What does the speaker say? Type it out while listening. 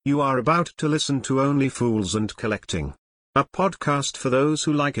You are about to listen to Only Fools and Collecting, a podcast for those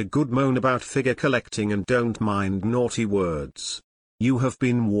who like a good moan about figure collecting and don't mind naughty words. You have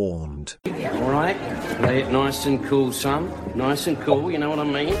been warned. All right, play it nice and cool, son. Nice and cool, you know what I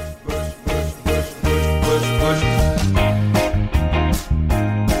mean?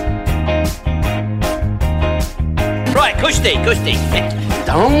 Right, cushy.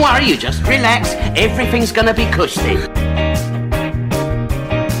 Don't worry, you just relax. Everything's gonna be cushy.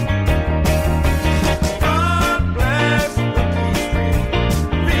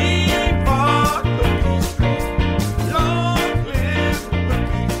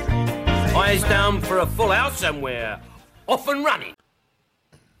 Eyes down for a full house and we're off and running.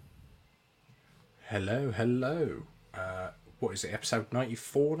 Hello. What is it, episode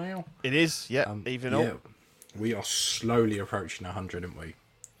 94 now? It is, yeah, even up. We are slowly approaching 100, aren't we?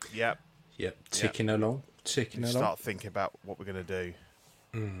 Yep. Ticking along. Start thinking about what we're going to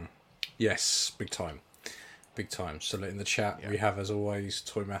do. Yes, big time. So in the chat, we have, as always,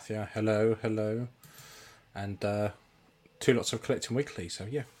 Toy Matthew. Hello. And two lots of Collecting Weekly, so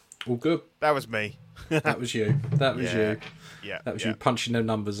yeah. All good. That was me. That was you. Yeah. That was you punching them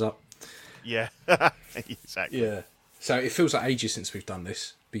numbers up. Yeah. Exactly. Yeah. So it feels like ages since we've done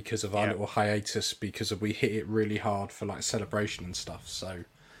this because of our little hiatus, because we hit it really hard for like celebration and stuff. So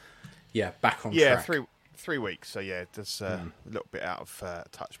yeah, back on track. Yeah, 3 weeks. So yeah, just a little bit out of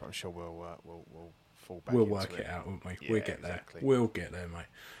touch, but I'm sure we'll fall back. We'll into work it out, won't we? Yeah, We'll get there. exactly. We'll get there, mate.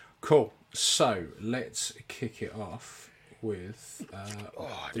 Cool. So let's kick it off with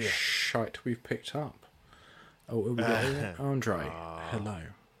the shite we've picked up. Oh, we got here? Andre. Hello.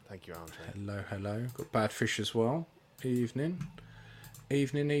 Thank you, Andre. Hello. Got Badfish as well. Evening.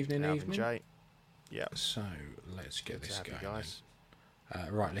 Alvin J. Yeah. So let's get this going, guys.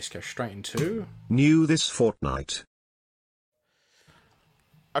 Right, let's go straight into New this fortnight.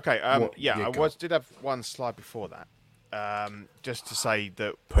 Okay. What you got? Did have one slide before that. Just to say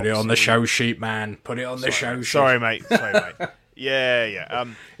that. put it on the show sheet, man. Put it on the show sheet. Sorry, mate. Yeah.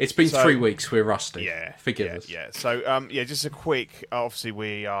 It's been 3 weeks. We're rusty. Yeah. Forgive us. Yeah. So, just a quick. Obviously,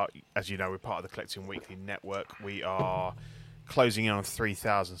 we are, as you know, we're part of the Collecting Weekly network. We are closing in on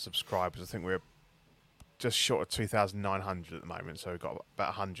 3,000 subscribers. I think we're just short of 2,900 at the moment. So we've got about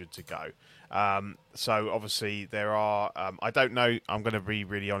 100 to go. So obviously there are. I don't know. I'm going to be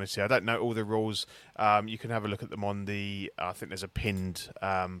really honest here. I don't know all the rules. You can have a look at them on the. I think there's a pinned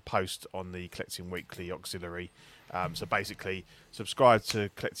post on the Collecting Weekly auxiliary. So basically, subscribe to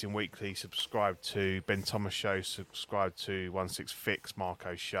Collecting Weekly, subscribe to Ben Thomas Show, subscribe to 16 Fix,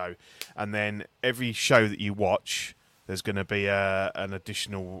 Marco's show, and then every show that you watch, there's going to be an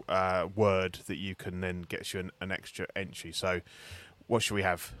additional word that you can then get you an extra entry. So, what should we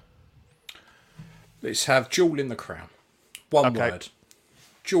have? Let's have Jewel in the Crown. One word.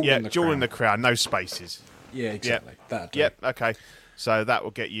 Jewel in the Crown. Jewel in the Crown, no spaces. Yeah, exactly. That'd do. Yep. Okay. So that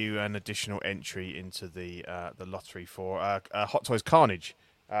will get you an additional entry into the lottery for Hot Toys Carnage,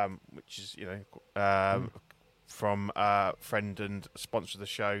 which is from friend and sponsor of the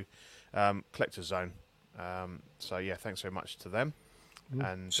show, Collector's Zone. So yeah, thanks very much to them.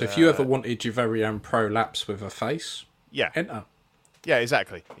 And so if you ever wanted your very own prolapse with a face, enter. Yeah,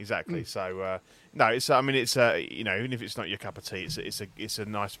 exactly. So no, it's even if it's not your cup of tea, it's a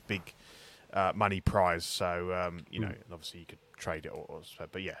nice big money prize. So and obviously you could trade it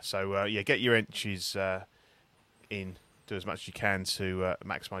but yeah. So get your entries in. Do as much as you can to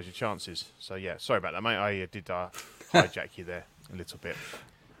maximise your chances. So yeah, sorry about that, mate. I did hijack you there a little bit.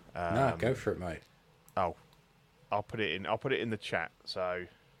 No, go for it, mate. Oh, I'll put it in the chat. So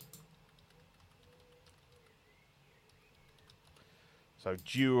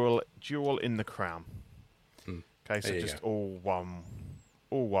jewel in the crown. Okay, so just all one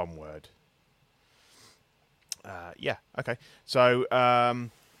word. Okay. So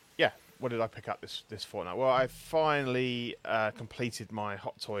what did I pick up this fortnight? Well, I finally completed my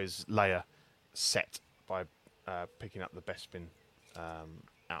Hot Toys layer set by picking up the Bespin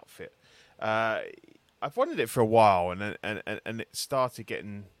outfit. I've wanted it for a while, and it started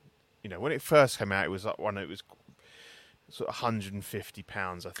getting, when it first came out, it was like it was sort of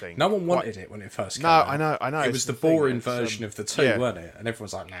 £150, I think. No one wanted it when it first came out. No, I know. It was the boring version of the two, wasn't it? And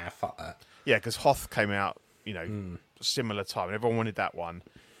everyone's like, nah, fuck that. Yeah, because Hoth came out, similar time, and everyone wanted that one.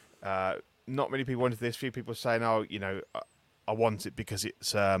 Not many people wanted this. Few people saying, I want it because it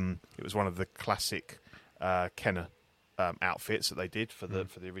was one of the classic Kenner outfits that they did for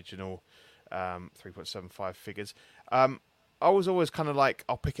the original 3.75 figures. I was always kind of like,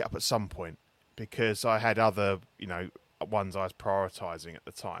 I'll pick it up at some point because I had other, ones I was prioritising at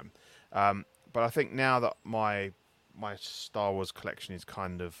the time. But I think now that my my Star Wars collection is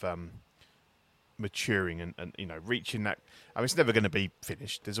kind of maturing and reaching that. I mean, it's never going to be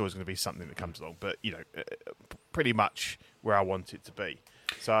finished. There's always going to be something that comes along, but pretty much where I want it to be.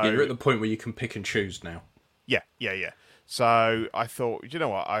 So you're at the point where you can pick and choose now. Yeah. So I thought, you know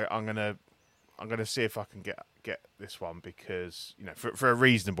what, I'm gonna see if I can get this one because for a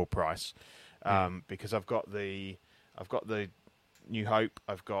reasonable price, because I've got the New Hope,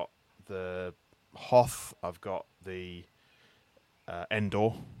 I've got the Hoth, I've got the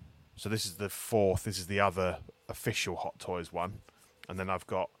Endor. So this is the fourth. This is the other official Hot Toys one, and then I've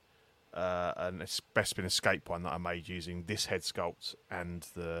got an Bespin Escape one that I made using this head sculpt and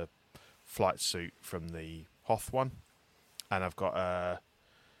the flight suit from the Hoth one, and I've got a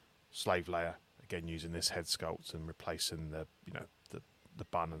Slave Layer again using this head sculpt and replacing the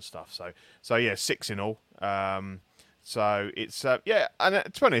bun and stuff. So yeah, 6 in all. So it's and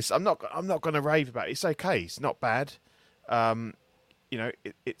to be honest, I'm not going to rave about it. It's okay. It's not bad.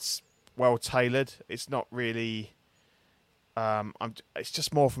 It's well tailored. It's not really. It's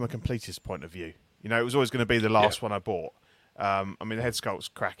just more from a completist point of view. It was always going to be the last one I bought. I mean, the head sculpt's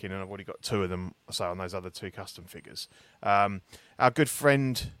cracking, and I've already got 2 of them. So on those other 2 custom figures, our good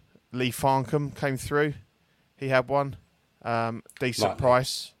friend Lee Farncombe came through. He had one, decent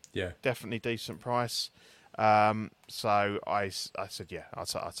price. Yeah, definitely decent price. So I said, yeah,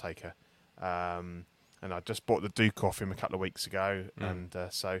 I'll take her. And I just bought the Duke off him a couple of weeks ago, and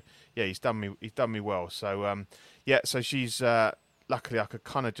so yeah, he's done me well. So so she's luckily I could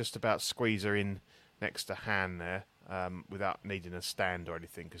kind of just about squeeze her in next to Han there, without needing a stand or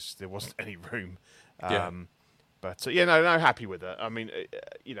anything because there wasn't any room. But no, happy with her. I mean,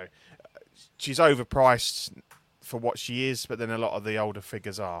 she's overpriced for what she is, but then a lot of the older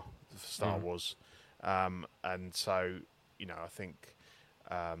figures are for Star Wars, and so I think.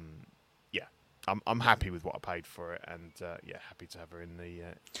 I'm happy with what I paid for it, and happy to have her in the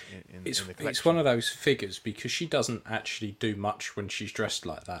in the collection. It's one of those figures because she doesn't actually do much when she's dressed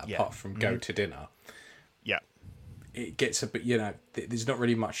like that, apart from go to dinner. Yeah, it gets a bit. There's not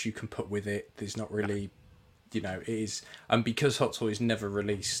really much you can put with it. There's not really, it is, and because Hot Toys never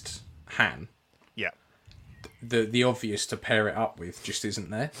released Han. Yeah, the obvious to pair it up with just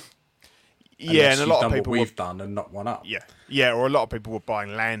isn't there. Yeah, and a lot of people we've done and not one up. Yeah, or a lot of people were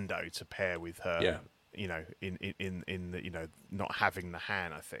buying Lando to pair with her. Yeah, in the not having the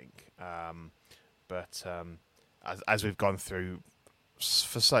Han, I think. But as we've gone through,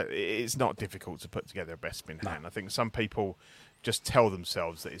 it's not difficult to put together a Bespin Han. I think some people just tell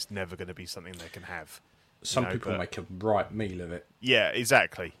themselves that it's never going to be something they can have. Some people make a right meal of it. Yeah,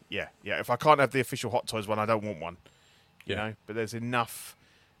 exactly. Yeah. If I can't have the official Hot Toys one, I don't want one. You know, but there's enough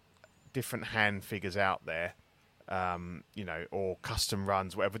different hand figures out there, or custom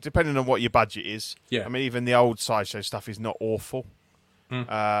runs, whatever, depending on what your budget is. Yeah. I mean, even the old Sideshow stuff is not awful.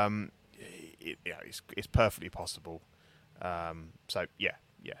 It's perfectly possible. So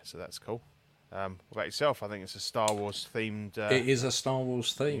that's cool. What about yourself? I think it's a Star Wars themed. It is a Star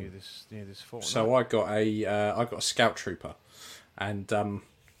Wars theme. This fortnight. So I got a Scout Trooper, and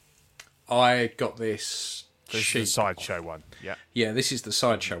I got this. This is the Sideshow one. Yeah, this is the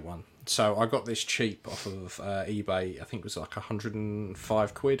Sideshow one. So I got this cheap off of eBay. I think it was like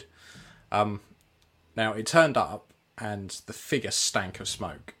 105 quid. Now it turned up and the figure stank of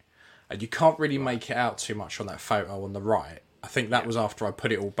smoke, and you can't really make it out too much on that photo on the right. I think that was after I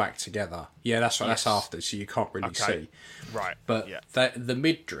put it all back together. Yeah, that's right. Yes. That's after, so you can't really see. Right. But the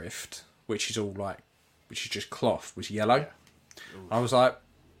midriff, which is just cloth, was yellow. Yeah. I was like,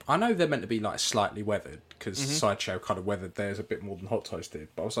 I know they're meant to be like slightly weathered because Sideshow kind of weathered theirs a bit more than Hot Toys did.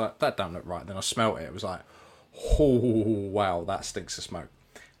 But I was like, that don't look right. Then I smelt it. It was like, oh wow, that stinks of smoke.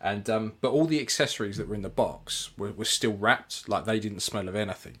 And but all the accessories that were in the box were still wrapped. Like they didn't smell of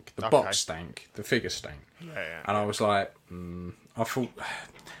anything. The box stank. The figure stank. And I was like, I thought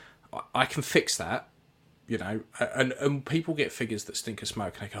I can fix that. And people get figures that stink of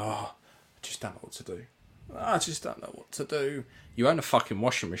smoke and they go, oh, I just don't know what to do. I just don't know what to do. You own a fucking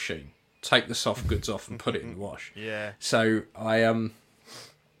washing machine. Take the soft goods off and put it in the wash. Yeah. So I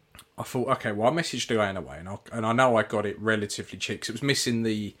thought, okay, well, I messaged the guy anyway, and I know I got it relatively cheap because it was missing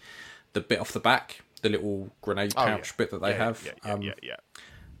the bit off the back, the little grenade pouch bit that they have. Yeah.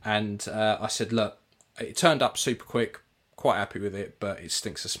 And I said, look, it turned up super quick. Quite happy with it, but it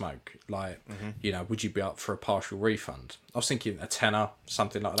stinks of smoke. Like, would you be up for a partial refund? I was thinking a tenner,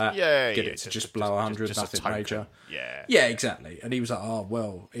 something like that. Yeah, get it to just below 100, nothing major. Yeah, exactly. And he was like, "Oh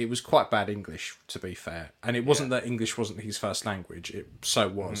well," it was quite bad English, to be fair. And it wasn't that English wasn't his first language. It so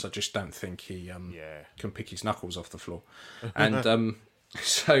was. I just don't think he can pick his knuckles off the floor. And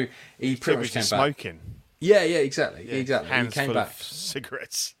so he pretty much came back. Smoking. Yeah, exactly. He Hands came full back. of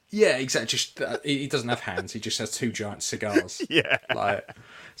cigarettes. Yeah, exactly. Just he doesn't have hands. He just has two giant cigars. Yeah. Like,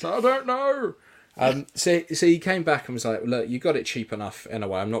 so I don't know. So he came back and was like, "Look, you got it cheap enough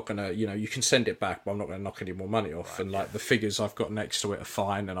anyway. I'm not gonna, you can send it back, but I'm not gonna knock any more money off. And like the figures I've got next to it are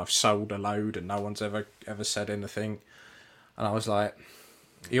fine, and I've sold a load, and no one's ever said anything." And I was like,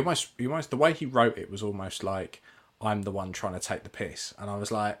 he almost the way he wrote it was almost like I'm the one trying to take the piss. And I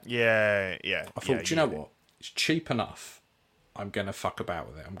was like, Yeah. I thought, do you know what? It's cheap enough. I'm gonna fuck about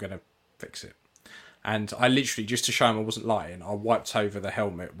with it. I'm gonna fix it. And I literally, just to show him I wasn't lying, I wiped over the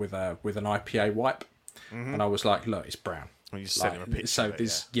helmet with an IPA wipe, and I was like, "Look, it's brown." Well, you sent him a picture. So of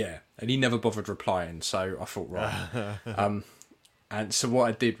it, and he never bothered replying. So I thought, right. And so what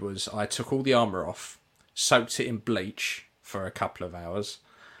I did was I took all the armor off, soaked it in bleach for a couple of hours.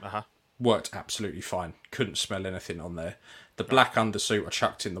 Worked absolutely fine. Couldn't smell anything on there. The black undersuit I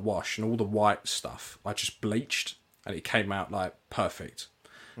chucked in the wash, and all the white stuff I just bleached, and it came out like perfect.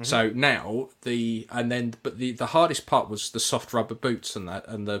 So now the hardest part was the soft rubber boots and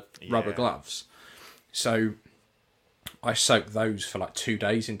the rubber gloves. So I soaked those for like 2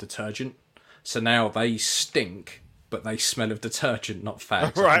 days in detergent. So now they stink, but they smell of detergent, not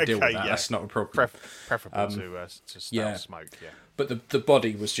fags. I can deal with that. That's not a problem. Preferable to smell smoke. Yeah. But the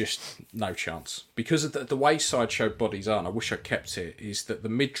body was just no chance. Because of the way Sideshow bodies are, and I wish I kept it, is that the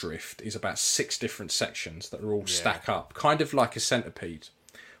midriff is about 6 different sections that are all stack up, kind of like a centipede.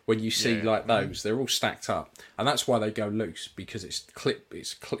 When you see those, they're all stacked up, and that's why they go loose, because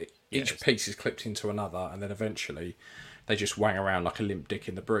each piece is clipped into another, and then eventually they just wang around like a limp dick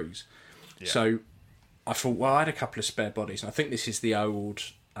in the breeze. Yeah. So I thought, well, I had a couple of spare bodies, and I think this is the old.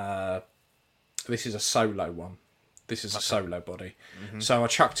 This is a solo one. This is a solo body. So I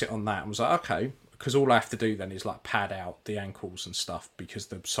chucked it on that and was like, okay, because all I have to do then is like pad out the ankles and stuff, because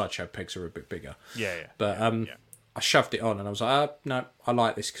the Sideshow pegs are a bit bigger. But I shoved it on and I was like, no, I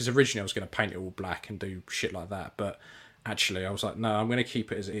like this, because originally I was going to paint it all black and do shit like that, but actually I was like, no, I'm going to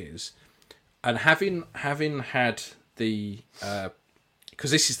keep it as it is. And having had the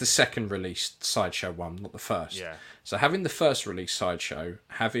because this is the second released Sideshow one, not the first. So having the first release Sideshow,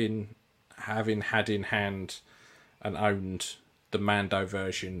 having had in hand and owned the Mando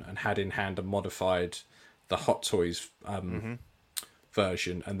version, and had in hand and modified the Hot Toys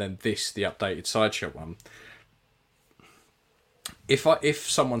version, and then the updated Sideshow one. If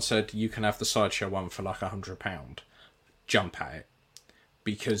someone said you can have the Sideshow one for like £100, jump at it,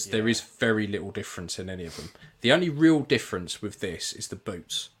 because there is very little difference in any of them. The only real difference with this is the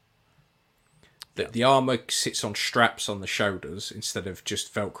boots. The armour sits on straps on the shoulders instead of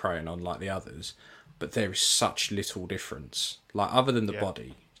just velcroing on like the others, but there is such little difference. Like, other than the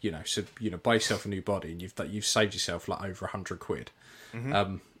body, so buy yourself a new body and you've saved yourself like over £100.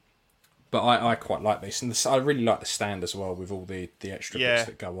 But I quite like this, and I really like the stand as well, with all the extra bits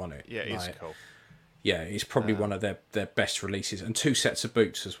that go on it. Yeah, it's cool. Yeah, it's probably one of their best releases, and 2 sets of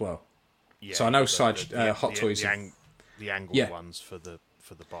boots as well. Yeah, so I know Hot Toys the angled ones for the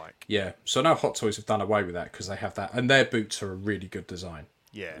bike. Yeah, so I know Hot Toys have done away with that, because they have that, and their boots are a really good design.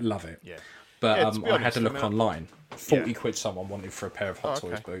 Yeah, love it. Yeah, but I had to look online. 40 quid someone wanted for a pair of Hot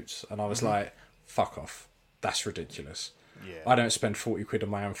Toys boots, and I was like, fuck off, that's ridiculous. Yeah. I don't spend 40 quid on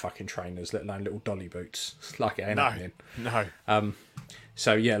my own fucking trainers, let alone little dolly boots. Like, it ain't happening. No.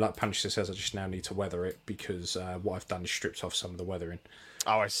 So yeah, like Punisher says, I just now need to weather it, because what I've done is stripped off some of the weathering.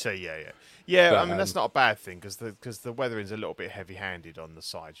 Oh, I see. Yeah. But, I mean, that's not a bad thing, because the weathering's a little bit heavy-handed on the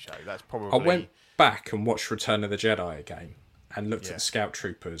Sideshow. That's probably. I went back and watched Return of the Jedi again, and looked at the Scout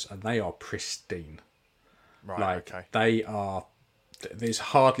Troopers, and they are pristine. Right. Like, they are. There's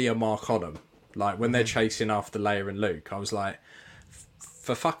hardly a mark on them. Like, when they're chasing after Leia and Luke, I was like,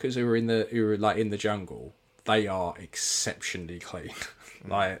 for fuckers who are in the jungle, they are exceptionally clean.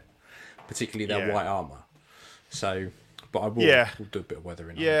 Like, particularly their white armor. So, but I will do a bit of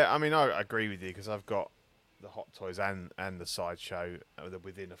weathering. Yeah, I mean, I agree with you, because I've got the Hot Toys and the Sideshow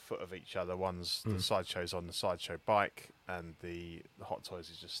within a foot of each other. One's the Sideshow's on the Sideshow bike, and the Hot Toys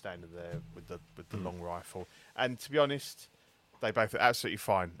is just standing there with the long rifle. And to be honest, they both are absolutely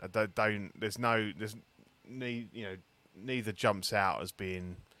fine. Neither jumps out as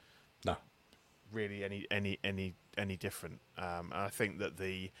being really any different. And I think that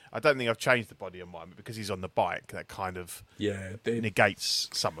I don't think I've changed the body on mine, but because he's on the bike, that kind of negates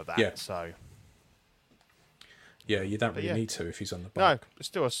some of that. Yeah. So you don't really need to if he's on the bike. No, it's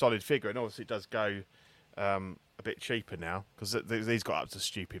still a solid figure, and obviously it does go a bit cheaper now, because these got up to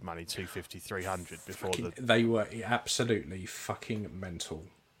stupid money, 250, 300 before they were absolutely fucking mental.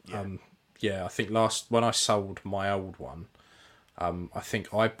 I think when I sold my old one, I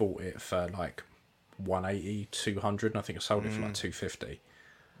think I bought it for like 180, 200, and I think I sold it for like 250.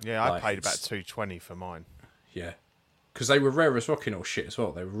 Yeah, I paid about 220 for mine. Yeah, because they were rare as rocking all shit as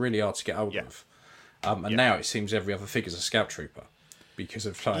well. They were really hard to get hold of. And now it seems every other figure's a Scout Trooper because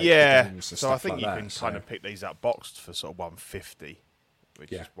of like games and so stuff I think like you that. can kind of pick these up boxed for sort of 150,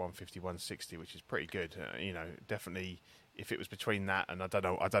 which is 150, 160, which is pretty good. Definitely if it was between that and I don't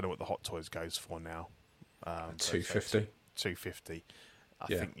know what the Hot Toys goes for now. 250. 250. I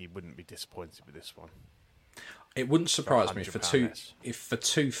think you wouldn't be disappointed with this one. It wouldn't surprise me if £100 for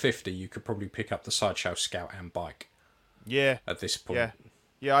 250 you could probably pick up the Sideshow Scout and bike. Yeah. At this point.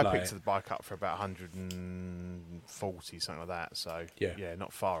 Yeah, I picked the bike up for about 140, something like that. So yeah,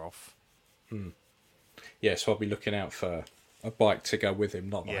 not far off. Yeah, so I'll be looking out for a bike to go with him.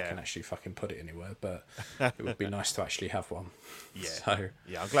 Not that I can actually fucking put it anywhere, but it would be nice to actually have one. Yeah, so,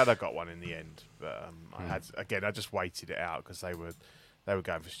 I'm glad I got one in the end. But I just waited it out because they were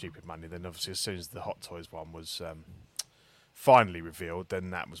going for stupid money. Then obviously as soon as the Hot Toys one was finally revealed, then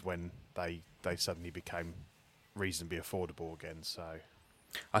that was when they suddenly became reasonably affordable again. So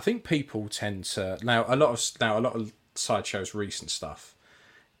I think people tend to now a lot of Sideshow's recent stuff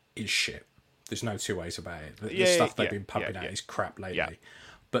is shit. There's no two ways about it. The stuff they've been pumping out is crap lately. Yeah.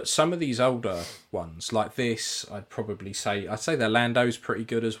 But some of these older ones, like this, I'd say their Lando's pretty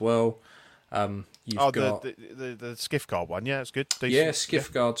good as well. You've got the Skiff Guard one, it's good. Decent. Yeah,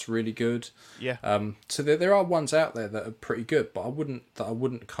 Skiff Guard's really good. Yeah. So there are ones out there that are pretty good, but I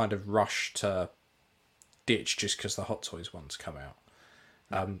wouldn't kind of rush to ditch just because the Hot Toys ones come out.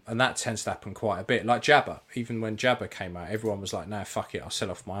 And that tends to happen quite a bit. Like Jabba, even when Jabba came out, everyone was like, "No, fuck it, I'll sell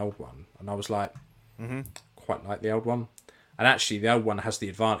off my old one." And I was like, quite like the old one. And actually, the old one has the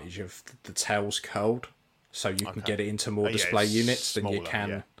advantage of the tail's curled, so you can get it into more display units than you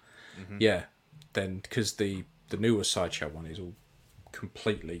can. Then because the newer Sideshow one is all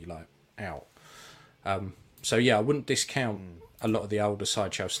completely like out. So I wouldn't discount a lot of the older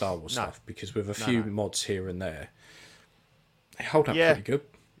Sideshow Star Wars stuff because with a few mods here and there, they hold up pretty good.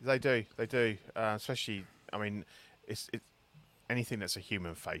 They do. Especially, I mean, it's anything that's a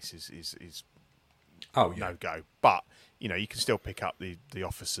human face is no go. But you can still pick up the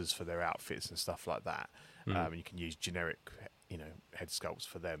officers for their outfits and stuff like that. And you can use generic head sculpts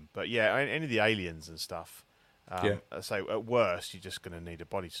for them. But any of the aliens and stuff. So at worst, you're just going to need a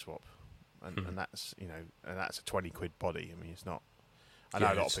body swap, and that's that's a £20 body. I mean, it's not. I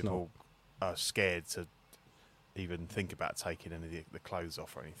know a lot of people are scared to even think about taking any of the clothes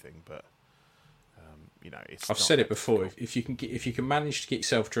off or anything, but it's. I've said it before. If you can manage to get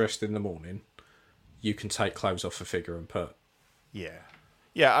yourself dressed in the morning, you can take clothes off a figure and put.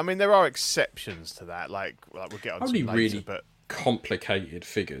 Yeah. I mean, there are exceptions to that. Like we'll get on only to later, really but complicated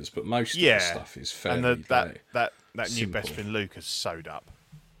figures, but most of the stuff is fairly. And that new simple. Best Friend Luke is sewed up.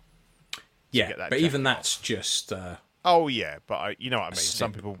 But even that's just. Oh yeah, but you know what I mean.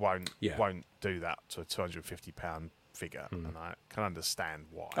 Some simple. people won't do that to a £250 figure, and I can understand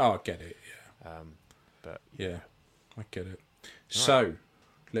why. Oh, I get it. Yeah. But I get it. So,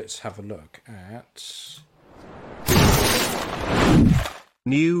 let's have a look at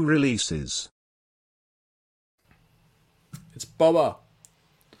new releases. It's Boba.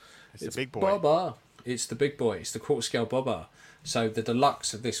 It's the big boy. Boba. It's the big boy. It's the quarter scale Boba. So the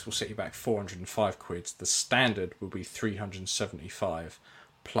deluxe of this will set you back £405. The standard will be £375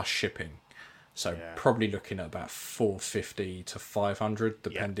 plus shipping. So probably looking at about £450 to £500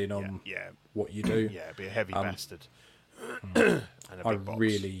 depending on what you do. Yeah, it'd be a heavy bastard. And a I big box.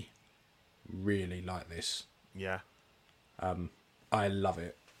 really, really like this. Yeah. I love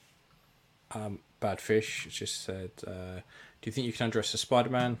it. Bad Fish just said, do you think you can undress a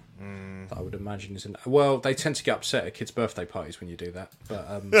Spider-Man? That I would imagine is well, they tend to get upset at kids' birthday parties when you do that.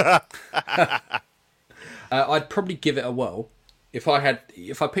 But I'd probably give it a whirl. If I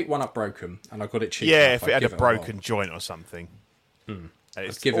picked one up broken and I got it cheap. Yeah, if it had a broken joint or something.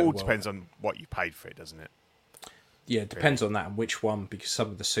 It all depends on what you paid for it, doesn't it? Yeah, it depends on that and which one, because some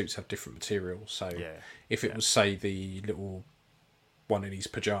of the suits have different materials. So if it was, say, the little one in his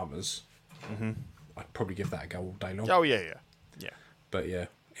pyjamas, I'd probably give that a go all day long. Oh, yeah. But yeah,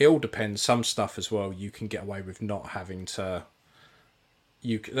 it all depends. Some stuff as well, you can get away with not having to...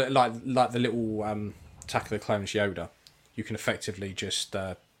 Like the little Attack of the Clones Yoda, you can effectively just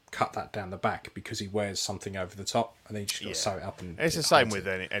cut that down the back because he wears something over the top, and then you just got to sew it up. And it's the same with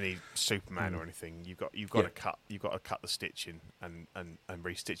any Superman or anything. You've got to cut the stitching and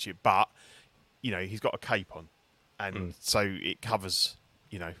restitch it. But he's got a cape on, and so it covers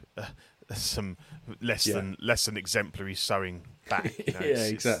some less than exemplary sewing back.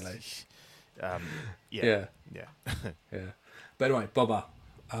 Exactly. Yeah. But anyway, Boba,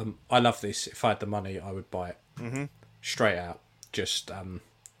 I love this. If I had the money, I would buy it. Straight out. Just,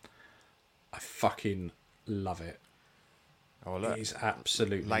 I fucking love it. Oh, look. It is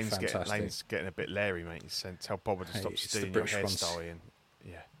absolutely fantastic. Lane's getting a bit leery, mate. He's saying, tell Boba to stop stealing your hairstyle, Ian.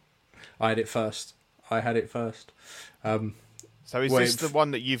 Yeah. I had it first. So is this the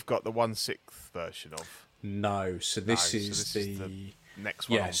one that you've got the 1/6 version of? No, so this is the next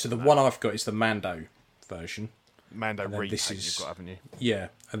one. Yeah, so the one I've got is the Mando version. Mando repaint you've got, haven't you? Yeah,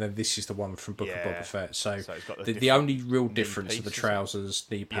 and then this is the one from Book of Boba Fett. So it's got the only real difference are the trousers,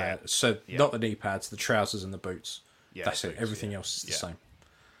 knee pads. So not the knee pads, the trousers and the boots. Yeah, that's it. Everything else is the same.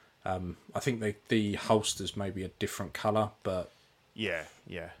 I think the holsters may be a different colour, but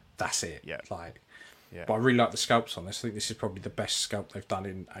that's it. Yeah, but I really like the sculpts on this. I think this is probably the best sculpt they've done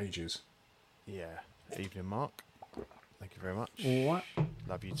in ages. Yeah. Evening, Mark. Thank you very much. What?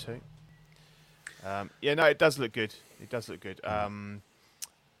 Love you too. No, it does look good. But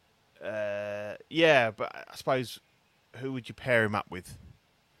I suppose who would you pair him up with?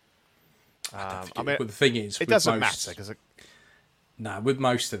 Well, the thing is, it doesn't matter because. With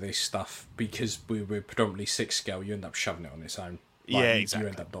most of this stuff, because we're predominantly 6 scale, you end up shoving it on its own. Exactly. You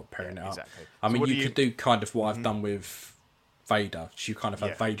end up not pairing it up. Exactly. I mean, you could do kind of what I've done with Vader. So you kind of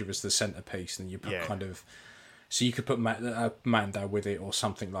have Vader as the centerpiece, and you put so you could put Mando with it or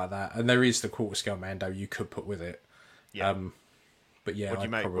something like that. And there is the quarter scale Mando you could put with it. Yeah. But yeah,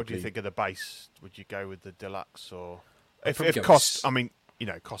 what do you think of the base? Would you go with the deluxe or if cost? I mean,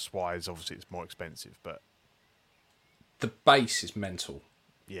 cost wise, obviously it's more expensive, but the base is mental.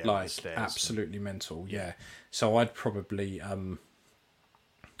 Yeah, absolutely mental. Yeah. So I'd probably go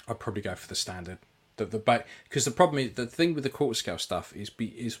for the standard. Because the problem is the thing with the quarter scale stuff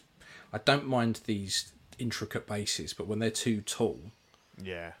is I don't mind these intricate bases, but when they're too tall,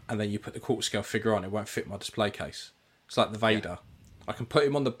 and then you put the quarter scale figure on, it won't fit my display case. It's like the Vader. I can put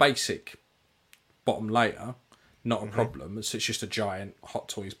him on the basic bottom layer, not a problem. So it's just a giant Hot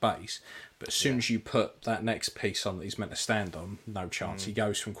Toys base. But as soon as you put that next piece on that he's meant to stand on, no chance. He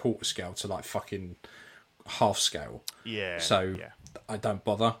goes from quarter scale to like fucking half scale. Yeah. So I don't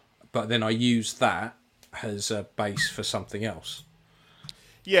bother. But then I use that as a base for something else.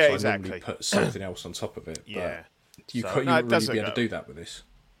 Yeah, so exactly. I normally put something else on top of it. Yeah. But you wouldn't really be able to do that with this.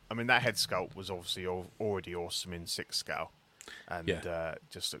 I mean, that head sculpt was obviously already awesome in 6 scale. And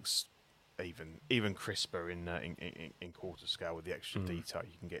just looks even crisper in quarter scale with the extra detail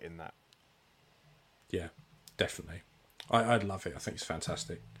you can get in that. Yeah, definitely. I'd love it. I think it's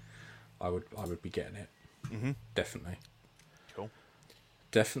fantastic. I would be getting it. Mm-hmm. Definitely. Cool.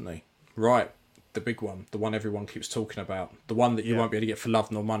 Definitely. Right. The big one. The one everyone keeps talking about. The one that you won't be able to get for love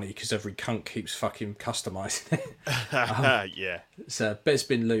nor money because every cunt keeps fucking customising it. Yeah. So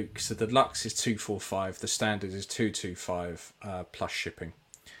Besbin Luke. So the deluxe is 245. The standard is 225 plus shipping.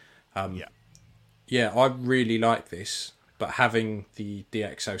 Yeah, I really like this. But having the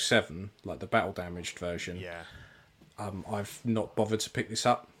DX07, like the battle damaged version, I've not bothered to pick this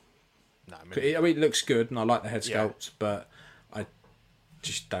up. No, I mean, it looks good and I like the head sculpt, but I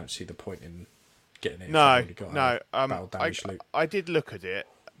just don't see the point in getting it. No. Battle damaged Luke. I did look at it,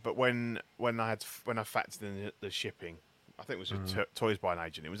 but when I factored in the shipping, I think it was a Toys by an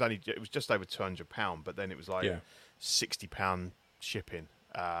agent. It was just over £200, but then it was like £60 shipping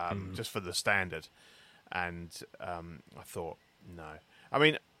just for the standard. And I thought, no. I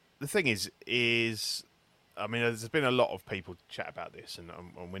mean, the thing is, I mean, there's been a lot of people chat about this, and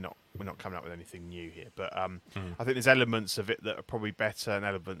we're not coming up with anything new here. But I think there's elements of it that are probably better, and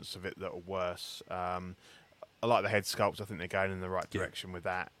elements of it that are worse. I like the head sculpt. I think they're going in the right direction with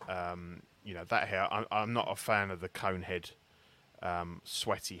that. That hair. I'm not a fan of the cone head,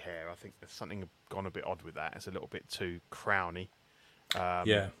 sweaty hair. I think there's something gone a bit odd with that. It's a little bit too crowny.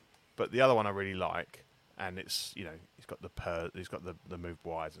 But the other one I really like. And it's he's got the moved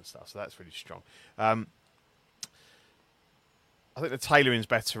wires and stuff, so that's really strong. I think the tailoring's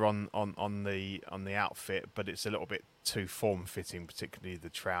better on the outfit, but it's a little bit too form fitting, particularly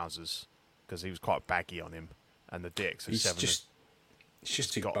the trousers, because he was quite baggy on him, and the DX07 it's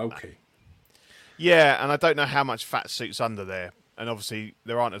just too bulky. Yeah, and I don't know how much fat suit's under there, and obviously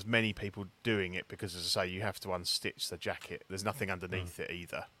there aren't as many people doing it because, as I say, you have to unstitch the jacket. There's nothing underneath it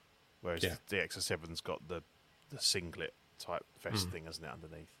either. Whereas the DX07's got the singlet type vest thing, hasn't it,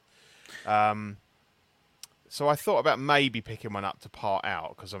 underneath? So I thought about maybe picking one up to part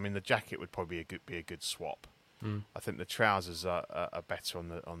out, because I mean the jacket would probably be a good swap. I think the trousers are better on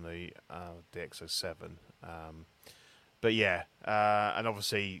the DX07. But and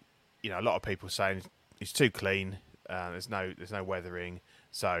obviously a lot of people saying it's too clean. There's no weathering.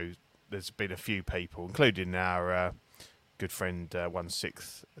 So there's been a few people, including our good friend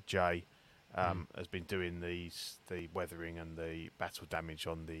 1/6 Jay has been doing the weathering and the battle damage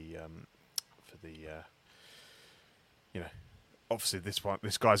on the for the obviously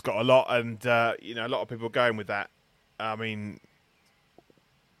this guy's got a lot, and a lot of people are going with that. I mean,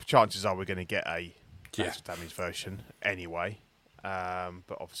 chances are we're going to get a battle damage version anyway.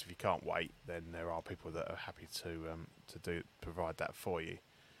 But obviously, if you can't wait, then there are people that are happy to provide that for you.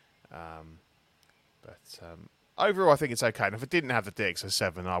 But overall, I think it's okay. And if I didn't have the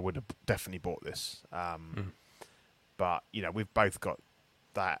DX07, I would have definitely bought this. But we've both got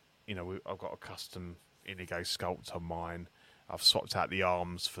that. I've got a custom Inigo sculpt on mine. I've swapped out the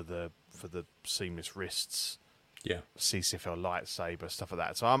arms for the seamless wrists. Yeah, CCFL lightsaber, stuff like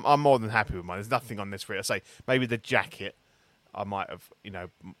that. So I'm more than happy with mine. There's nothing on this. I say maybe the jacket I might have,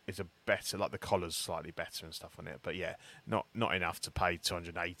 is a better, like the collar's slightly better and stuff on it. But yeah, not enough to pay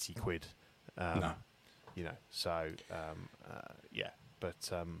 280 quid. No. So yeah,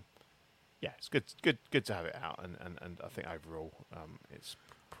 but yeah, it's good to have it out, and I think overall it's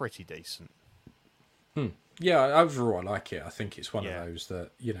pretty decent. Yeah, overall I like it. I think it's one of those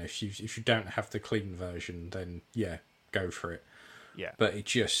that if you don't have the clean version, then yeah, go for it. Yeah, but it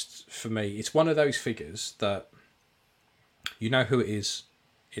just, for me, it's one of those figures that you know who it is.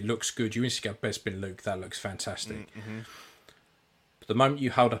 It looks good. You instantly go, Best Bin Luke. That looks fantastic. But the moment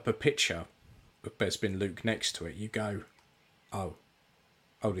you hold up a picture of Best Bin Luke next to it, you go, oh,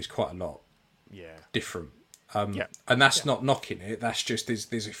 there's quite a lot different. And that's not knocking it. That's just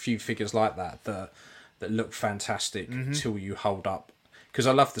there's a few figures like that look fantastic till you hold up. Because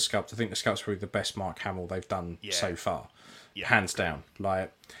I love the sculpt. I think the sculpt's probably the best Mark Hamill they've done so far, hands down.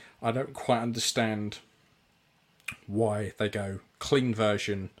 Like, I don't quite understand why they go clean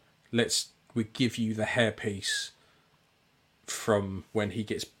version. We give you the hairpiece from when he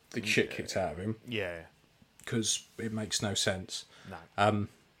gets the shit kicked out of him. Yeah, because it makes no sense. No.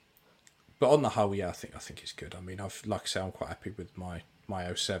 But on the whole, I think it's good. I mean, like I say, I'm quite happy with my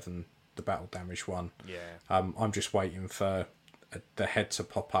 07, the battle damage one. Yeah. I'm just waiting for the head to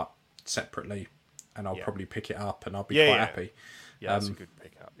pop up separately, and I'll probably pick it up, and I'll be quite happy. Yeah, that's a good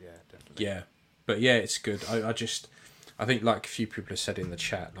pickup. Yeah, definitely. Yeah, but yeah, it's good. I think like a few people have said in the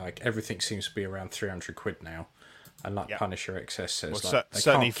chat, like everything seems to be around 300 quid now, and like Punisher XS says,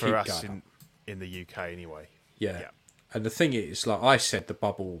 certainly for us in the UK anyway. Yeah, and the thing is, like I said, the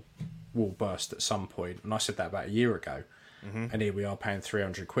bubble will burst at some point, and I said that about a year ago, and here we are paying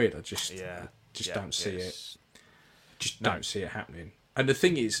 300 quid. I just don't see it. Just don't see it happening. And the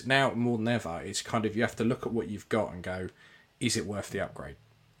thing is, now more than ever, it's kind of, you have to look at what you've got and go, is it worth the upgrade?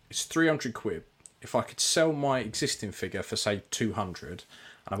 It's 300 quid. If I could sell my existing figure for, say, 200, and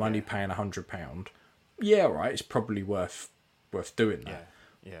I'm only paying £100, yeah, all right, it's probably worth doing that.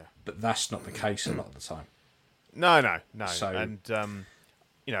 Yeah. But that's not the case a lot of the time. No. So, and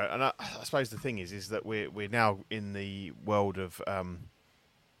and I suppose the thing is that we're now in the world of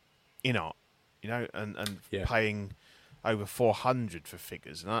in-art, and paying over 400 for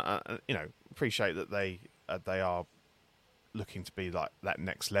figures, and I appreciate that they are looking to be like that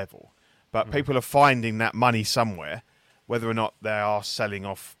next level, but people are finding that money somewhere, whether or not they are selling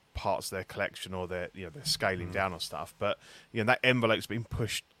off parts of their collection or they're scaling down on stuff. But that envelope's been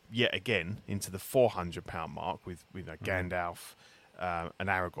pushed yet again into the £400 mark with Gandalf and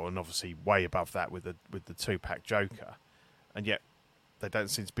Aragorn, and obviously way above that with the 2-pack Joker, and yet there don't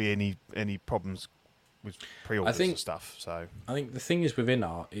seem to be any problems with pre-orders and stuff. So I think the thing is with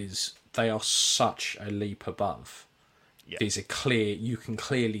in-art is they are such a leap above. These are clear. You can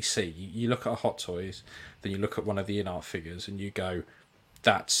clearly see. You look at a Hot Toys, then you look at one of the in-art figures, and you go,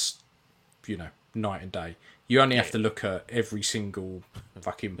 "That's, night and day." You only have to look at every single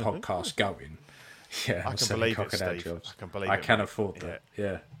fucking podcast going. Yeah, I can believe it, Steve. I can afford that.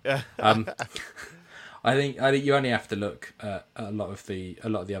 Yeah. I think you only have to look at a lot of the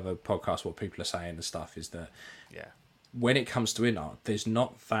other podcasts. What people are saying and stuff is that when it comes to in-art, there's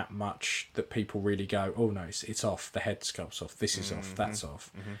not that much that people really go, oh no, it's off, the head sculpt's off, this is off, that's off.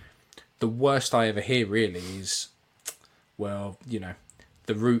 The worst I ever hear really is, well, the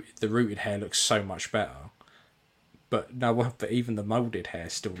rooted hair looks so much better, but even the moulded hair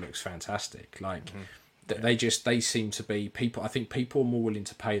still looks fantastic. Like they seem to be people. I think people are more willing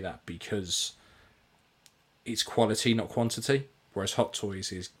to pay that because it's quality, not quantity. Whereas Hot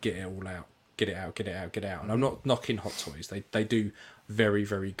Toys is get it all out. Get it out. And I'm not knocking Hot Toys. They do very,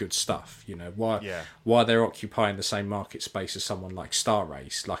 very good stuff. Why they're occupying the same market space as someone like Star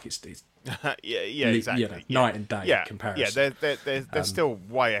Race, like it's exactly. Night and day comparison. Yeah, they're still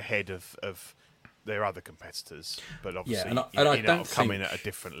way ahead of their other competitors, but obviously, and I don't come in at a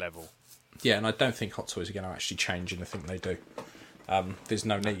different level. Yeah, and I don't think Hot Toys are going to actually change anything they do. There's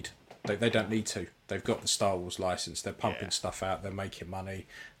no need. They don't need to. They've got the Star Wars license. They're pumping stuff out. They're making money.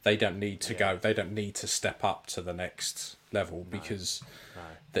 They don't need to go. They don't need to step up to the next level because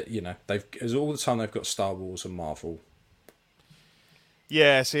that they've as all the time they've got Star Wars and Marvel.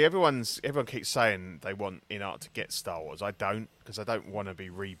 Yeah, see, everyone keeps saying they want In-Art to get Star Wars. I don't, because I don't want to be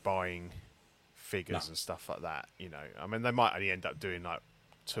rebuying figures and stuff like that. I mean, they might only end up doing like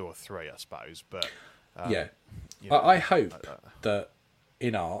 2 or 3, I suppose. But I hope that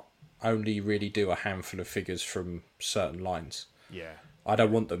In-Art only really do a handful of figures from certain lines. Yeah, I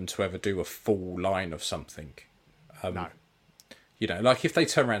don't want them to ever do a full line of something. No. Like if they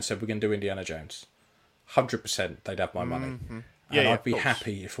turn around and said we're going to do Indiana Jones, 100% they'd have my money. And I'd be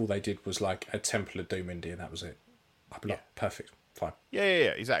happy if all they did was like a Temple of Doom indie and that was it. I'd be like, perfect, fine. Yeah,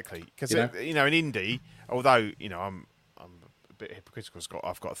 exactly. Because in indie, although I'm a bit hypocritical.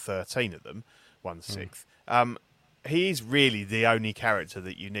 I've got 13 of them, 1/6. He is really the only character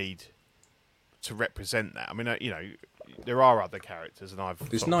that you need to represent that. I mean, there are other characters, and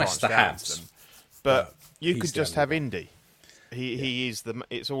it's nice to have them, but you could just have Indy. He is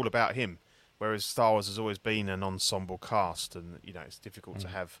it's all about him. Whereas Star Wars has always been an ensemble cast, and it's difficult to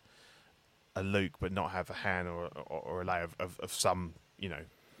have a Luke but not have a Han or a Leia of some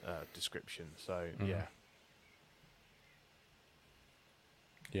description. So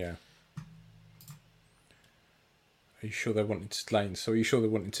yeah. Are you sure they wanted to Lane? So are you sure they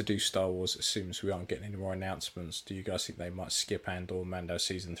wanted to do Star Wars as soon as we aren't getting any more announcements? Do you guys think they might skip Andor, Mando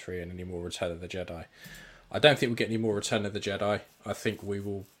season 3, and any more Return of the Jedi? I don't think we'll get any more Return of the Jedi. I think we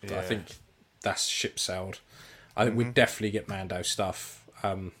will. Yeah. I think that's ship sailed. I think we'd definitely get Mando stuff.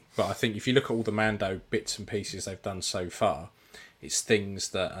 But I think if you look at all the Mando bits and pieces they've done so far, it's things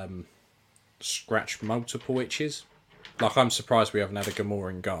that scratch multiple itches. Like, I'm surprised we haven't had a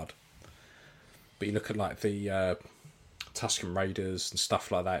Gamoran guard. But you look at like the Tusken Raiders and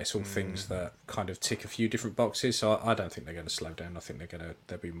stuff like that. It's all things that kind of tick a few different boxes. So I don't think they're going to slow down. I think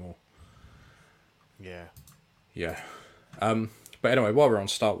there'll be more. Yeah. But anyway, while we're on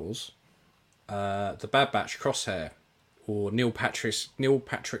Star Wars, the Bad Batch Crosshair, or Neil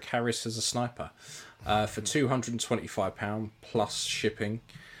Patrick Harris as a sniper, for £225 plus shipping.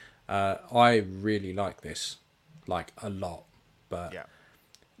 I really like this, like a lot, but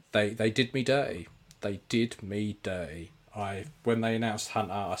they did me dirty. When they announced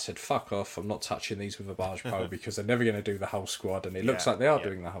Hunter, I said, fuck off, I'm not touching these with a barge pole because they're never going to do the whole squad, and it looks like they are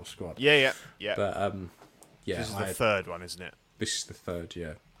doing the whole squad. Yeah. But this is the third one, isn't it? This is the third,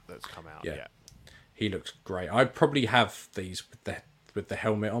 that's come out. Yeah. He looks great. I'd probably have these with the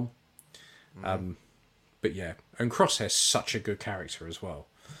helmet on. But yeah, and Crosshair's such a good character as well.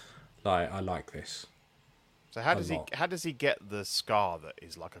 Like, I like this. So how does he get the scar that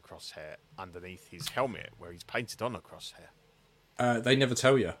is like a crosshair underneath his helmet, where he's painted on a crosshair? They never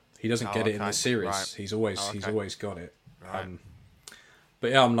tell you. He doesn't get it in the series. Right. He's always got it. Right.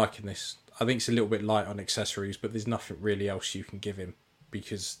 But yeah, I'm liking this. I think it's a little bit light on accessories, but there's nothing really else you can give him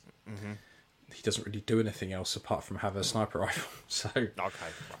because he doesn't really do anything else apart from have a sniper rifle. So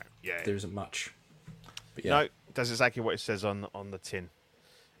there isn't much. But yeah, no, that's exactly what it says on the tin.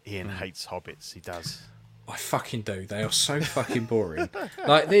 Ian hates hobbits. He does. I fucking do. They are so fucking boring.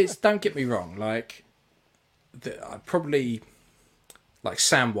 Like, don't get me wrong. Like, I probably like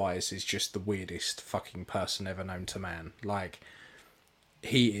Samwise is just the weirdest fucking person ever known to man. Like,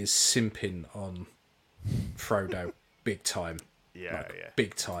 he is simping on Frodo big time.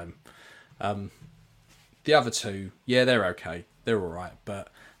 Big time. The other two, they're okay. They're all right, but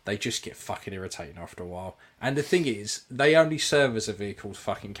they just get fucking irritating after a while. And the thing is, they only serve as a vehicle to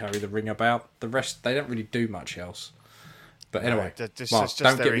fucking carry the ring about. The rest, they don't really do much else. But anyway, Mark,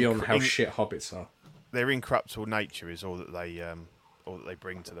 don't get me on how shit hobbits are. Their incorruptible nature is all that they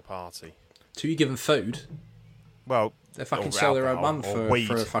bring to the party. Do you give them food? Well, they fucking sell their own mum for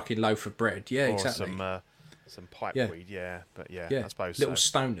a fucking loaf of bread. Yeah, or exactly. Some pipe weed, but I suppose little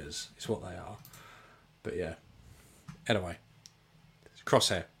stoners is what they are. But yeah. Anyway,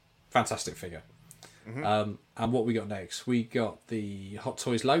 Crosshair, fantastic figure. And what we got next? We got the Hot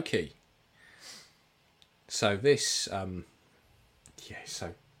Toys Loki. So this,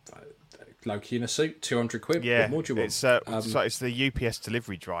 Loki in a suit, £200. Yeah, what more do you want? It's the UPS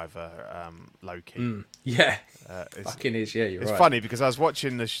delivery driver, Loki. Fucking is. Yeah, you're right. It's funny because I was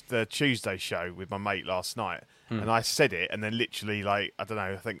watching the Tuesday show with my mate last night, and I said it, and then literally, like, I don't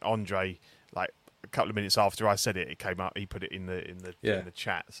know, I think Andre, like a couple of minutes after I said it, it came up. He put it in the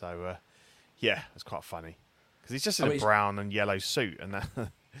chat. So it's quite funny because he's just in a brown and yellow suit, and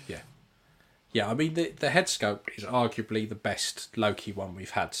that. Yeah. I mean, the head sculpt is arguably the best Loki one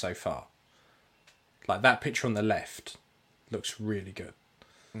we've had so far. Like that picture on the left looks really good.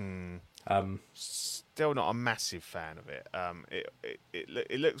 Still not a massive fan of it.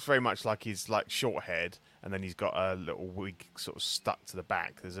 It looks very much like he's like short haired, and then he's got a little wig sort of stuck to the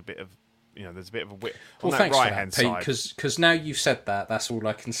back. There's a bit of a whip on Well, that thanks right for that, hand Pete, side. because now you've said that, that's all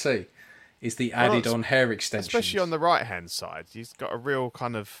I can see is the added on hair extensions. Especially on the right hand side, he's got a real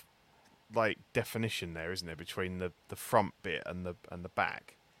kind of like definition there, isn't there, between the front bit and the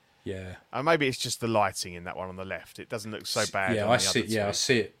back. Yeah. And maybe it's just the lighting in that one on the left. It doesn't look so bad. Yeah, on I the see. other Yeah, two. I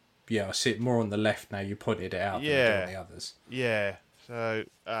see it. Yeah, I see it more on the left now. You pointed it out than you do on the others. Yeah. So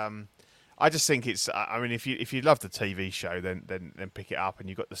I just think it's. I mean, if you love the TV show, then pick it up, and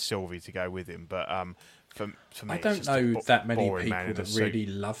you've got the Sylvie to go with him. But for me, I it's don't just a know that many boring man people in a that suit. really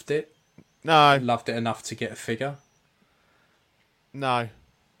loved it. No, Loved it enough to get a figure. no.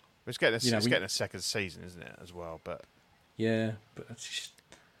 It's getting You know, getting a second season, isn't it, as well? But Yeah, but it's just,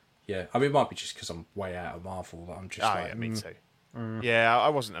 yeah. I mean, it might be just because I'm way out of Marvel that I'm just like, yeah, me too. Yeah, I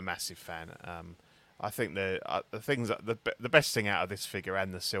wasn't a massive fan. I think the things that the best thing out of this figure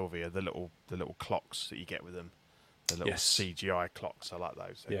and the Sylvie are the little clocks that you get with them, the little Yes. CGI clocks. I like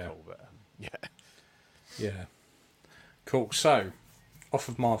those. They're Yeah. cool. But yeah, Yeah. Cool. So, off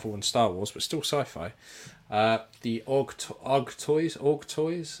of Marvel and Star Wars, but still sci-fi. The Og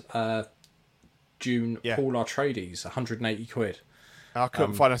Toys. June Yeah. Paul Atreides, 180 quid. I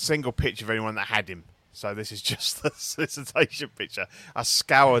couldn't find a single picture of anyone that had him. So this is just the solicitation picture. I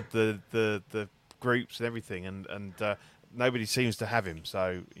scoured the groups and everything, and nobody seems to have him.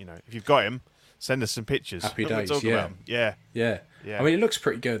 So if you've got him, send us some pictures. Happy We'll days, talk yeah. about 'em. Yeah. Yeah. Yeah. I mean, it looks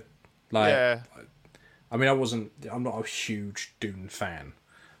pretty good. Like, Yeah. I mean, I'm not a huge Dune fan,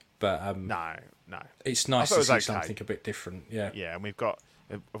 but No. it's nice thought it to was see okay. something a bit different. Yeah. Yeah, and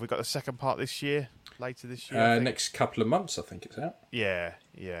have we got the second part this year? Later this year? I think? Next couple of months, I think it's out. Yeah.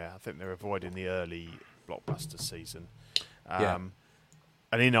 I think they're avoiding the early blockbuster season. Yeah.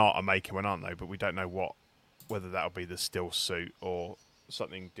 And in art are making one, aren't they? But we don't know whether that'll be the still suit or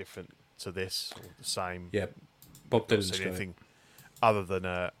something different to this or the same. Yeah. Bob Not Dylan's seen got it. anything other than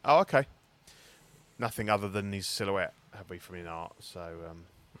okay. Nothing other than his silhouette have we from in art. So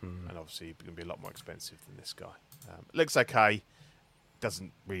and obviously he's going to be a lot more expensive than this guy. Looks okay.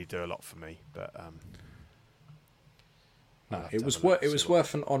 Doesn't really do a lot for me, but No, I'll have it to was have a look, see what-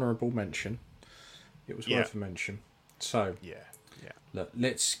 worth an honourable mention. It was worth a mention. So yeah. look,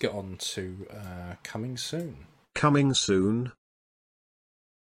 let's get on to coming soon. Coming soon.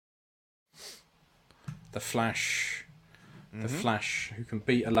 The Flash. The Flash, who can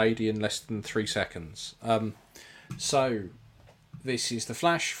beat a lady in less than 3 seconds. So this is the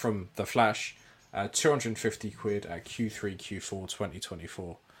Flash from the Flash. 250 quid at Q3, Q4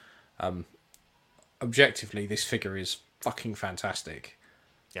 2024. Objectively, this figure is fucking fantastic.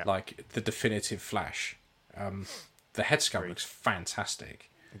 Yeah. Like the definitive Flash. The head sculpt looks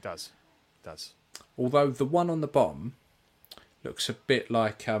fantastic. It does. Although the one on the bottom looks a bit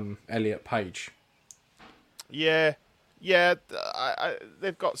like Elliot Page. Yeah.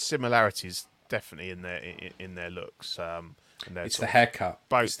 They've got similarities definitely in their looks. And their It's sort the of haircut.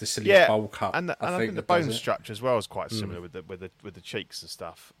 bone- It's the silly bowl cut. and I think the that does bone it. structure as well is quite similar with the cheeks and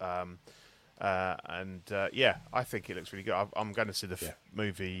stuff. I think it looks really good. I'm going to see the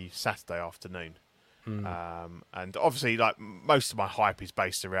movie Saturday afternoon, and obviously, like most of my hype is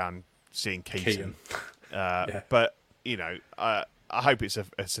based around seeing Keaton. But I hope it's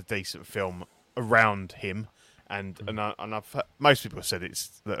a decent film around him, and I've most people said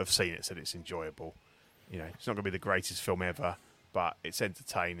that have seen it said it's enjoyable. It's not going to be the greatest film ever, but it's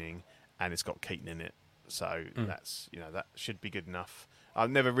entertaining and it's got Keaton in it, so that's that should be good enough. I've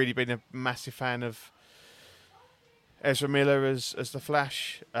never really been a massive fan of Ezra Miller as the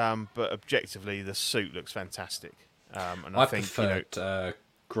Flash, but objectively the suit looks fantastic. And I think preferred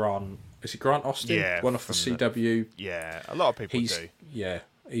Grant. Is it Grant Austin? Yeah, One off the from CW. a lot of people do. Yeah,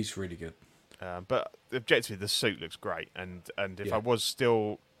 he's really good. But objectively, the suit looks great, and if Yeah. I was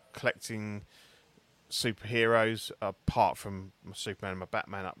still collecting superheroes apart from my Superman and my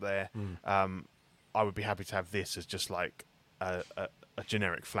Batman up there, I would be happy to have this as just like a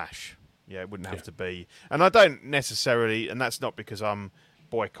generic Flash. Yeah, it wouldn't have to be, and I don't necessarily, and that's not because I'm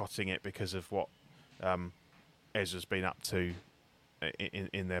boycotting it because of what Ezra's been up to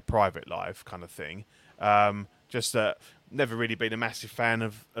in their private life, kind of thing. Just that never really been a massive fan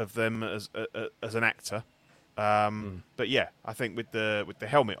of them as an actor. But yeah, I think with the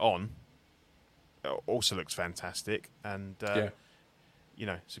helmet on, it also looks fantastic, and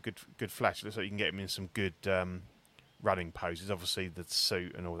it's a good Flash. It looks like you can get him in some good running poses. Obviously, the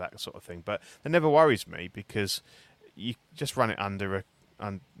suit and all that sort of thing, but it never worries me because you just run it under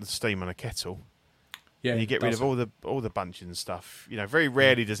the steam on a kettle, Yeah, and you get rid of all the bunching and stuff. You know, very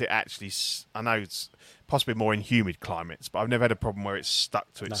rarely does it actually. I know it's possibly more in humid climates, but I've never had a problem where it's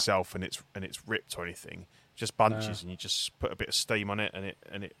stuck to itself and it's ripped or anything. Just bunches, and you just put a bit of steam on it,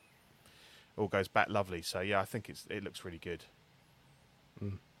 and it all goes back lovely. So yeah, I think it looks really good.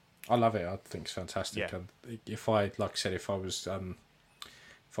 I love it. I think it's fantastic. Yeah. If I was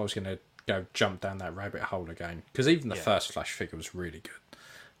going to go jump down that rabbit hole again, because even the first Flash figure was really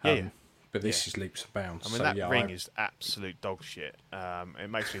good. But this is leaps and bounds. I mean, ring is absolute dog shit. It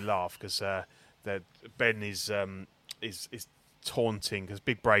makes me laugh because Ben is taunting, because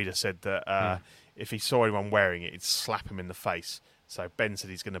Big Brader said that if he saw anyone wearing it, he'd slap him in the face. So Ben said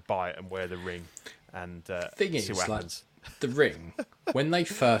he's going to buy it and wear the ring and see what happens. The ring, when they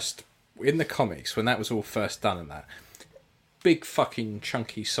first, in the comics, when that was all first done and that, big fucking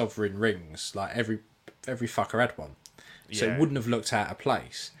chunky sovereign rings, like every fucker had one. So it wouldn't have looked out of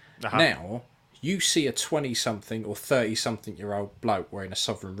place. Now, you see a 20-something or 30-something-year-old bloke wearing a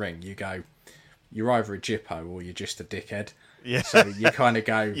sovereign ring, you go, you're either a Jippo or you're just a dickhead. Yeah. So you kind of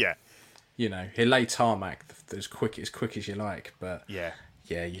go, you know, he'll lay tarmac as quick as you like, but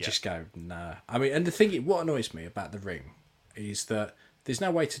you just go, nah. I mean, and the thing, what annoys me about the ring is that there's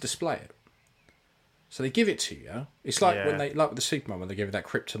no way to display it. So they give it to you. It's like when they, like with the Superman, when they give you that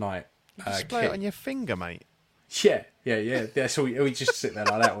kryptonite display it on your finger, mate. Yeah. So we just sit there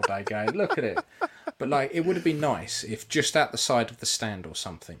like that all day going, look at it. But like, it would have been nice if just at the side of the stand or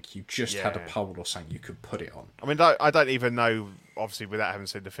something, you just had a pole or something you could put it on. I mean, I don't even know, obviously, without having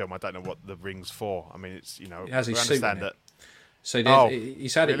seen the film, I don't know what the ring's for. I mean, it's, you know, it has his suit in it. So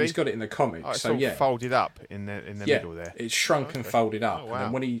he's had really? He's got it in the comics. Oh, it's so all folded up in the middle there. It's shrunk and folded up,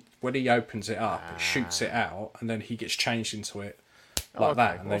 and then when he opens it up, it shoots it out, and then he gets changed into it like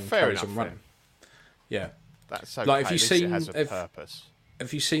that, and then carries on running. Yeah, that's okay. Like, have you seen? It has a purpose.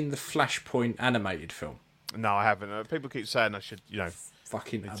 Have you seen the Flashpoint animated film? No, I haven't. People keep saying I should. You know,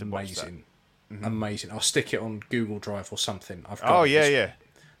 fucking amazing, amazing. I'll stick it on Google Drive or something. I've got. Oh yeah,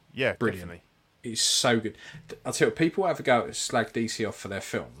 brilliant. Definitely. It's so good. I'll tell you, people have a go at slag DC off for their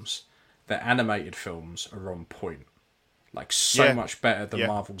films. Their animated films are on point, like so much better than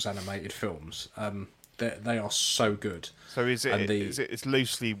Marvel's animated films. They are so good. So it's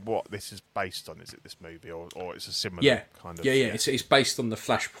loosely what this is based on? Is it this movie or it's a similar kind of? Yeah. It's based on the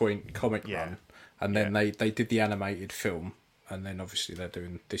Flashpoint comic run, and then they did the animated film, and then obviously they're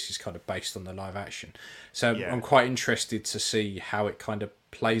doing this is kind of based on the live action. So I'm quite interested to see how it kind of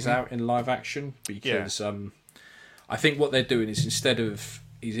plays out in live action, because I think what they're doing is, instead of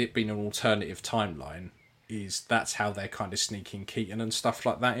it being an alternative timeline, that's how they're kind of sneaking Keaton and stuff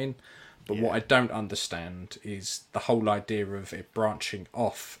like that in. But what I don't understand is the whole idea of it branching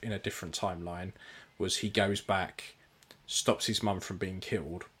off in a different timeline was he goes back, stops his mum from being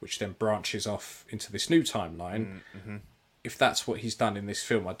killed, which then branches off into this new timeline. If that's what he's done in this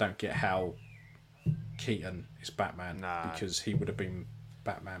film, I don't get how Keaton is Batman, because he would have been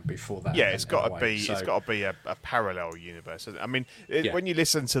Batman before that. Yeah, it's got to be. So, it's got to be a parallel universe. I mean, when you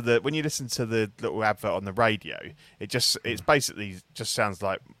listen to the little advert on the radio, it's basically just sounds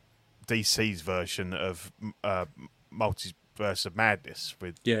like DC's version of Multiverse of Madness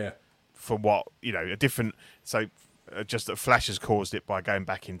with from what a different just that Flash has caused it by going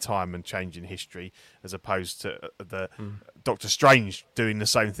back in time and changing history, as opposed to the Doctor Strange doing the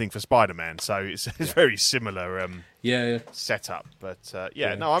same thing for Spider-Man. So it's very similar setup. But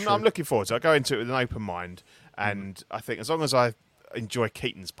I'm looking forward to it. I go into it with an open mind, and I think as long as I enjoy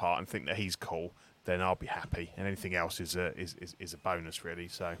Keaton's part and think that he's cool, then I'll be happy. And anything else is a bonus, really.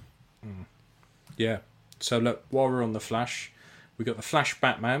 So So look, while we're on the Flash, we got the Flash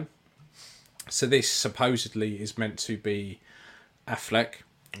Batman. So this supposedly is meant to be Affleck,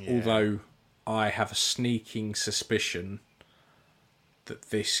 although I have a sneaking suspicion that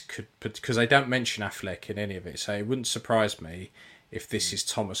this could, because they don't mention Affleck in any of it, so it wouldn't surprise me if this is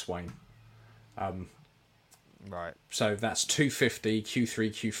Thomas Wayne. Right. So that's 250, Q3,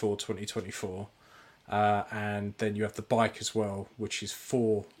 Q4, 2024. And then you have the bike as well, which is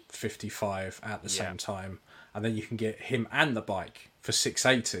 455 at the same time. And then you can get him and the bike for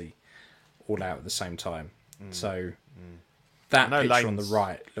 680 all out at the same time. So that picture on the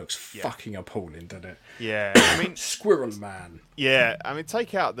right looks fucking appalling, doesn't it? Yeah, I mean, Squirrel Man. Yeah, I mean,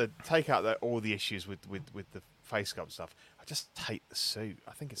 take out all the issues with the face sculpt stuff. I just hate the suit.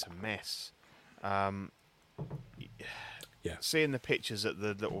 I think it's a mess. Seeing the pictures at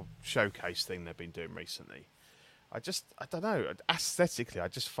the little showcase thing they've been doing recently, I don't know. Aesthetically, I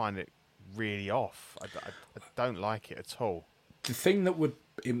just find it really off. I don't like it at all. The thing that would...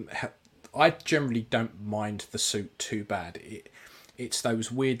 I generally don't mind the suit too bad. it's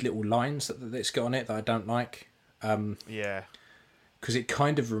those weird little lines that it's got on it that I don't like. Yeah. Because it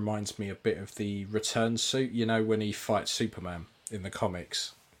kind of reminds me a bit of the Return suit, you know, when he fights Superman in the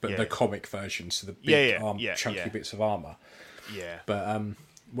comics, but the comic version, so the big chunky bits of armour. Yeah. But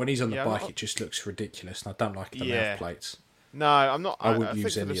when he's on the bike, it just looks ridiculous, and I don't like the mouth plates. No, I'm not. I wouldn't think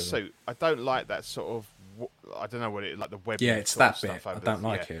use for any the of them. suit, I don't like that sort of. I don't know what it like the webbing. Yeah, it's sort of that stuff bit. I over don't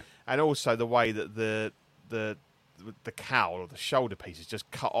like it. And also the way that the cowl or the shoulder piece is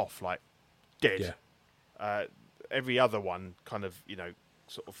just cut off like dead. Yeah. Every other one kind of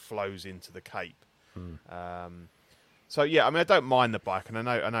sort of flows into the cape. So yeah, I mean I don't mind the bike, and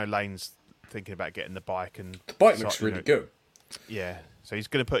I know Lane's thinking about getting the bike, and the bike looks really good. Yeah, so he's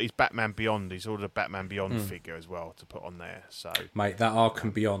going to put his Batman Beyond. He's ordered a Batman Beyond figure as well to put on there. So mate, that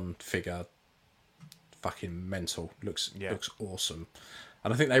Arkham Beyond figure, fucking mental. Looks awesome.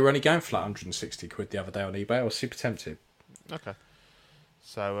 And I think they were only going for like 160 quid the other day on eBay. I was super tempted. Okay.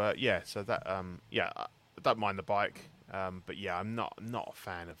 So so that I don't mind the bike, but yeah, I'm not a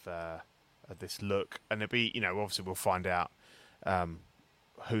fan of this look. And it'll be obviously we'll find out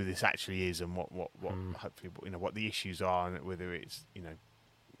who this actually is and what hopefully what the issues are and whether it's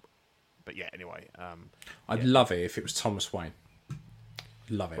But yeah, anyway, I'd love it if it was Thomas Wayne.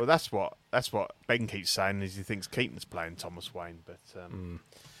 Love it. Well, that's what Ben keeps saying is he thinks Keaton's playing Thomas Wayne, but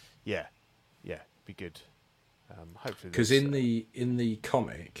yeah, be good. Hopefully, because in the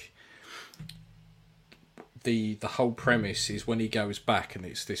comic, the whole premise is when he goes back and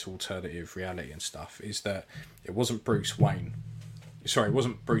it's this alternative reality and stuff, is that it wasn't Bruce Wayne. Sorry, it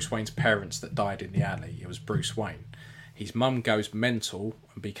wasn't Bruce Wayne's parents that died in the alley. It was Bruce Wayne. His mum goes mental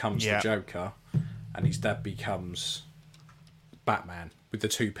and becomes the Joker, and his dad becomes Batman with the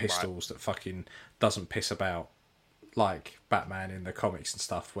two pistols that fucking doesn't piss about like Batman in the comics and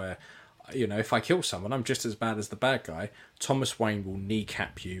stuff, where if I kill someone, I'm just as bad as the bad guy. Thomas Wayne will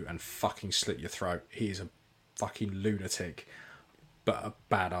kneecap you and fucking slit your throat. He is a fucking lunatic, but a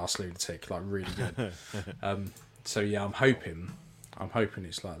badass lunatic, like really good. So yeah, I'm hoping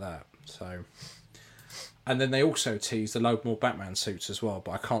it's like that. So, and then they also tease the Loadmore Batman suits as well,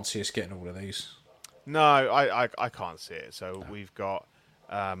 but I can't see us getting all of these. No, I can't see it. So we've got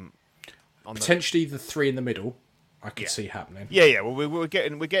potentially the three in the middle. I could see happening. Yeah. Well, we're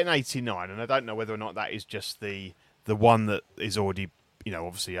getting 89, and I don't know whether or not that is just the one that is already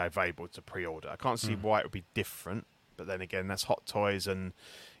obviously available to pre-order. I can't see why it would be different. But then again, that's Hot Toys and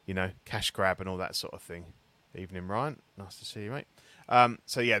cash grab and all that sort of thing. Evening, Ryan. Nice to see you, mate.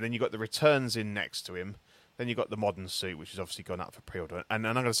 So yeah, then you've got the returns in next to him. Then you've got the modern suit, which has obviously gone up for pre-order. And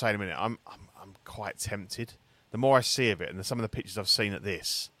I'm going to say in a minute, I'm quite tempted. The more I see of it, and some of the pictures I've seen at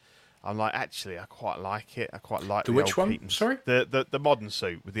this, I'm like, actually, I quite like it. I quite like the which old one? Keaton. Sorry, the modern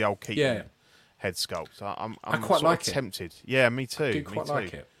suit with the old Keaton head sculpt. I'm quite sort like of tempted. Yeah, me too. I do quite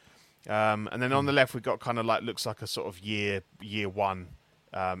like it. And then on the left, we've got kind of like looks like a sort of year one,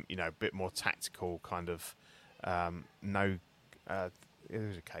 a bit more tactical kind of. There's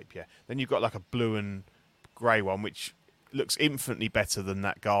a cape, yeah. Then you've got like a blue and grey one, which looks infinitely better than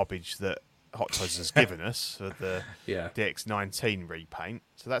that garbage that Hot Toys has given us for the DX19 repaint.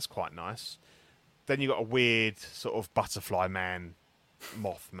 So that's quite nice. Then you've got a weird sort of butterfly man,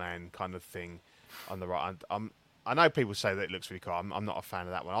 Mothman kind of thing on the right. I know people say that it looks really cool. I'm not a fan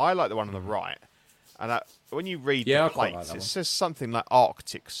of that one. I like the one on the right. And when you read the plates, it says something like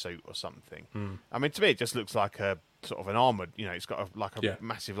Arctic suit or something. I mean, to me, it just looks like a sort of an armoured, it's got a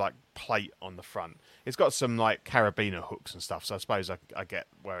massive like plate on the front. It's got some like carabiner hooks and stuff. So I suppose I get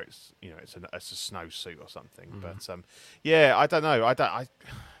where it's it's a snow suit or something. But yeah, I don't know. I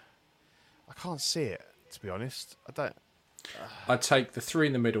can't see it, to be honest. I don't. I'd take the three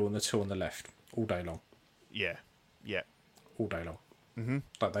in the middle and the two on the left all day long. Yeah. All day long.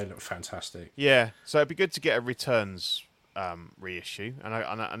 But they look fantastic. Yeah, so it'd be good to get a returns reissue,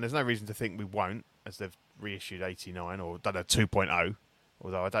 and there's no reason to think we won't, as they've reissued 89 or done a 2.0.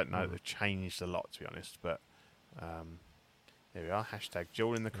 Although I don't know, they've changed a lot, to be honest. But there we are. Hashtag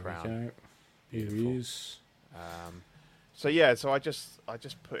Jewel in the Crown. Here he is. So yeah, so I just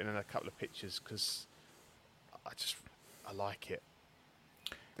put in a couple of pictures because I like it.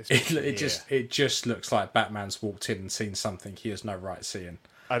 It just looks like Batman's walked in and seen something he has no right seeing.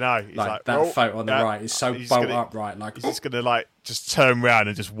 I know. He's like that photo on the right is so bolt upright. Like he's just gonna just turn around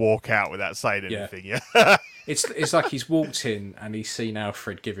and just walk out without saying anything. Yeah. It's like he's walked in and he's seen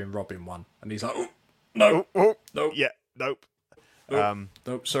Alfred giving Robin one, and he's like, oh, no, nope, yeah, nope.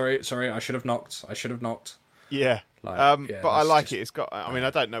 Nope. Sorry. I should have knocked. Yeah. But I like it. It's got. I mean,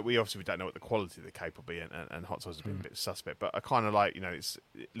 I don't know. We obviously don't know what the quality of the cape will be, and Hot Toys has been a bit suspect. But I kind of like.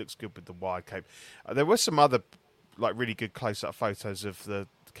 It looks good with the wide cape. There were some other like really good close-up photos of the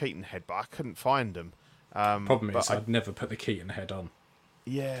Keaton head, but I couldn't find them. Problem is, I'd never put the Keaton head on.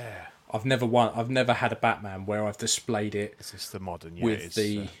 Yeah. I've never had a Batman where I've displayed it. It's just the modern, with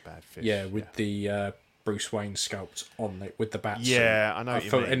the bad fish. Yeah, with the Bruce Wayne sculpt on it with the bat suit. Yeah, I know. I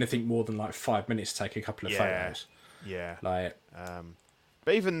felt anything more than like 5 minutes to take a couple of photos. Yeah. Like,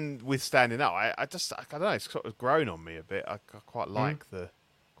 but even with standing up, I don't know. It's sort of grown on me a bit. I quite like the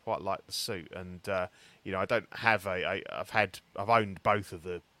suit, and I don't have I've owned both of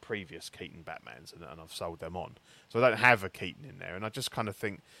the previous Keaton Batmans, and I've sold them on, so I don't have a Keaton in there, and I just kind of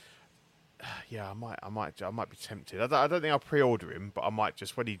think. Yeah, I might be tempted. I don't think I'll pre-order him, but I might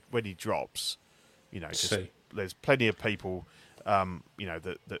just when he drops, there's plenty of people,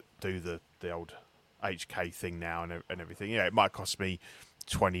 that do the old HK thing now and everything. Yeah, it might cost me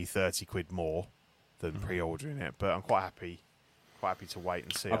 20-30 quid more than pre-ordering it, but I'm quite happy to wait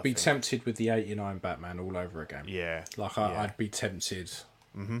and see. I'd be tempted with the 89 Batman all over again. Yeah, like I'd be tempted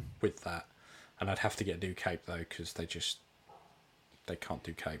with that, and I'd have to get a new cape though because they can't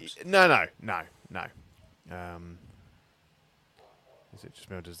do capes. No. Is it just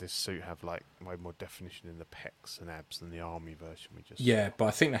me, or does this suit have like way more definition in the pecs and abs than the army version we just? Yeah, but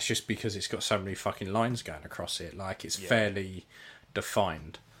I think that's just because it's got so many fucking lines going across it. Like it's fairly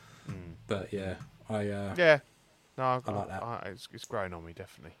defined. But yeah, I like that. It's growing on me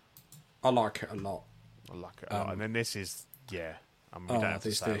definitely. I like it a lot. I like it a lot. And then this is we don't have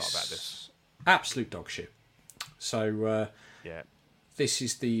to say a lot about this. Absolute dog shit. So this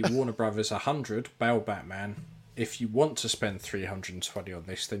is the Warner Brothers 100 Bale Batman. If you want to spend 320 on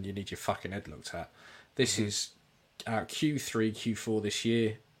this, then you need your fucking head looked at. This is out Q3, Q4 this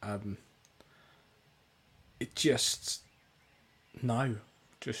year. It just no.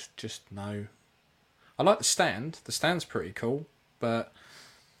 Just no. I like the stand. The stand's pretty cool, but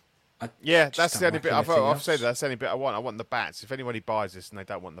that's the only bit I've said. That's the only bit I want. I want the bats. If anybody buys this and they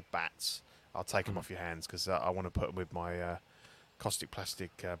don't want the bats, I'll take them off your hands because I want to put them with my caustic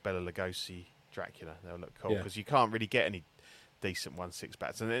plastic Bela Lugosi Dracula. They'll look cool because you can't really get any decent 1/6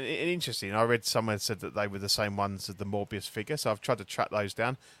 bats. And interesting, I read someone said that they were the same ones as the Morbius figure, so I've tried to track those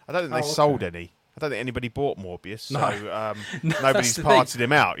down. I don't think they sold any. I don't think anybody bought Morbius, so nobody's parted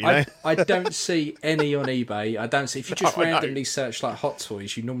him out. You know, I don't see any on eBay. I don't see if you just randomly search like Hot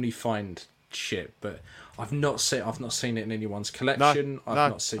Toys, you normally find shit, but I've not seen it in anyone's collection. I've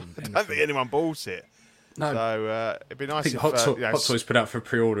not seen. I don't think anyone bought it. No, so it'd be nice if Hot Toys put out for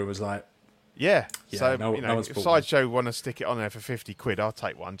pre-order was like. So no one's if Sideshow want to stick it on there for 50 quid, I'll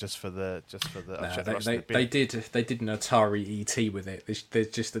take one just for the. They did an Atari ET with it. There's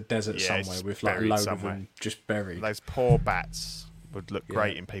just a desert somewhere with like a load of them just buried. Those poor bats would look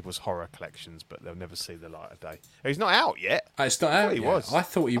great in people's horror collections, but they'll never see the light of day. He's not out yet. It's not out yet. I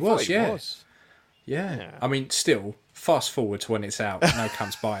thought he was. Yeah. I mean, still, fast forward to when it's out. No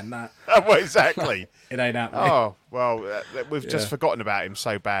cunt's buying that. Well, exactly. It ain't out. Oh well, we've just forgotten about him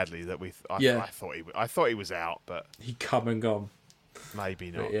so badly that I thought he was out, but he come and gone. Maybe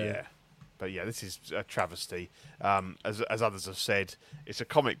not. But this is a travesty. As others have said, it's a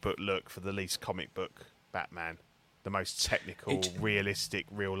comic book look for the least comic book Batman. The most technical, realistic,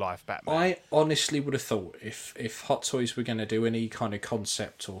 real-life Batman. I honestly would have thought if Hot Toys were going to do any kind of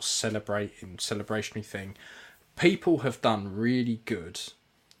concept or celebrationary thing, people have done really good,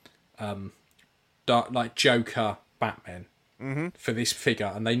 like Joker Batman for this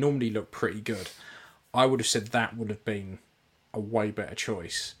figure, and they normally look pretty good. I would have said that would have been a way better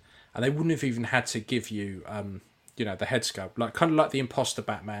choice, and they wouldn't have even had to give you, the head sculpt, like kind of like the Imposter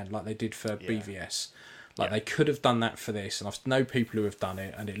Batman, like they did for BVS. They could have done that for this, and I know people who have done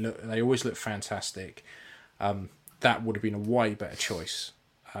it, and they always look fantastic. That would have been a way better choice.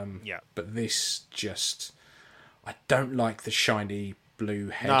 But this just, I don't like the shiny blue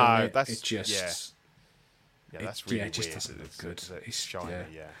head on it. It just, that's really it just weird. doesn't look good. It's shiny,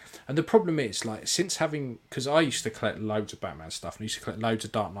 And the problem is, like, because I used to collect loads of Batman stuff, and I used to collect loads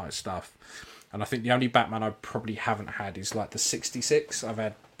of Dark Knight stuff, and I think the only Batman I probably haven't had is like the 66. I've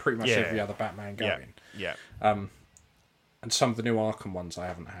had pretty much every other Batman going. And some of the new Arkham ones I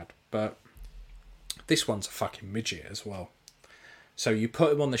haven't had. But this one's a fucking midget as well. So you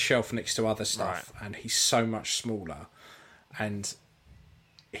put him on the shelf next to other stuff, and he's so much smaller. And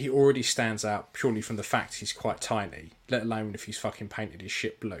he already stands out purely from the fact he's quite tiny, let alone if he's fucking painted his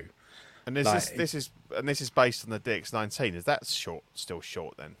shit blue. And this is based on the DX19. Is that still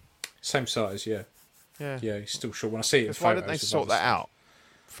short then? Same size, yeah. Yeah, he's still short. When I see it in photos, why didn't they sort that out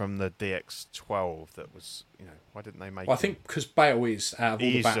from the DX12? That was, why didn't they make? Well, I think because Bale is out of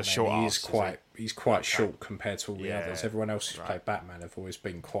all the Batman, he's quite Okay. short compared to all the others. Everyone else who's played Batman have always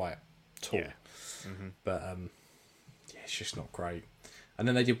been quite tall. But it's just not great. And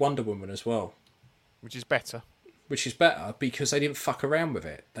then they did Wonder Woman as well, which is better. Which is better because they didn't fuck around with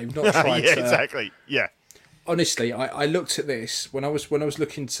it. They've not tried yeah, to... exactly. Yeah. Honestly, I looked at this when I was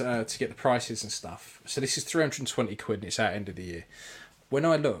looking to get the prices and stuff. So this is 320 quid and it's out end of the year. When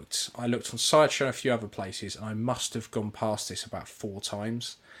I looked on Sideshow and a few other places, and I must have gone past this about 4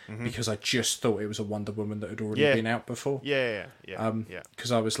 times because I just thought it was a Wonder Woman that had already been out before. Yeah.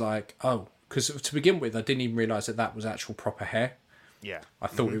 Because I was like, because to begin with, I didn't even realise that was actual proper hair. Yeah. I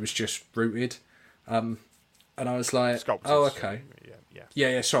thought it was just rooted. And I was like, Sculpted. oh, okay.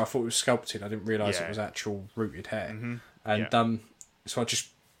 Yeah. Sorry, I thought it was sculpted. I didn't realise it was actual rooted hair. And so I just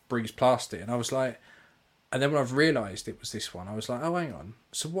breezed past it, and I was like, and then when I've realised it was this one, I was like, oh, hang on.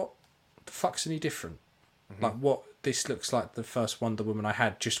 So what the fuck's any different? Like, what? This looks like the first Wonder Woman I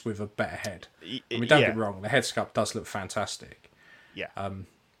had, just with a better head. I mean, don't get me wrong, the head sculpt does look fantastic. Yeah.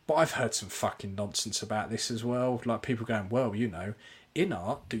 But I've heard some fucking nonsense about this as well. Like, people going, well, In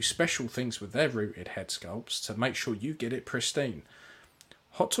Art do special things with their rooted head sculpts to make sure you get it pristine.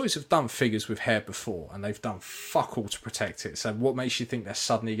 Hot Toys have done figures with hair before, and they've done fuck all to protect it. So what makes you think they're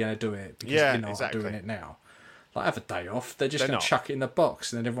suddenly going to do it because In Art are doing it now? Like, have a day off. They're just going to chuck it in the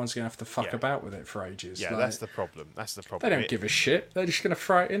box, and then everyone's going to have to fuck about with it for ages. Yeah, like, that's the problem. They don't give a shit. They're just going to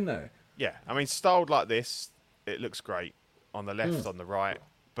throw it in there. Yeah, I mean, styled like this, it looks great on the left, on the right.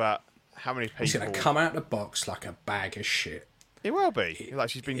 But how many people? It's going to come out of the box like a bag of shit. It will be. Like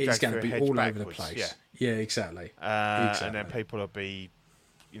she's been dragged through a hedge all backwards. over the place. Yeah, exactly. And then people will be,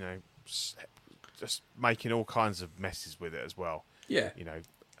 just making all kinds of messes with it as well. Yeah. Yeah.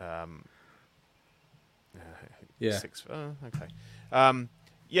 Okay.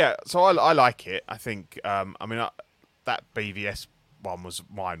 So I like it. I think. That BVS one was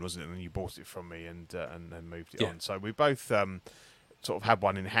mine, wasn't it? And you bought it from me and then moved it on. So we both sort of had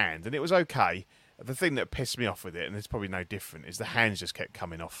one in hand, and it was okay. The thing that pissed me off with it, and it's probably no different, is the hands just kept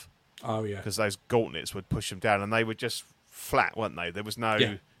coming off. Oh, yeah. Because those gauntlets would push them down, and they were just flat, weren't they? There was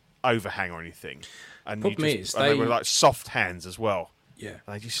no overhang or anything. And they were like soft hands as well. Yeah.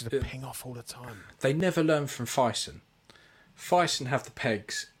 And they just sort of ping off all the time. They never learn from Thyssen. Thyssen have the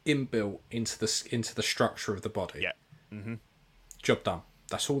pegs inbuilt into the structure of the body. Yeah. Mm-hmm. Job done.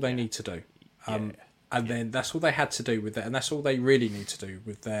 That's all they need to do. Then that's all they had to do with it, and that's all they really need to do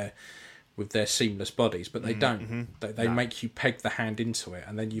with their seamless bodies, but they don't. They make you peg the hand into it,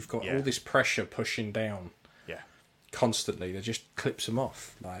 and then you've got all this pressure pushing down constantly. That just clips them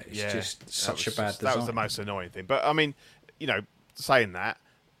off. Like, it's just such a bad design. That was the most annoying thing. But I mean, saying that,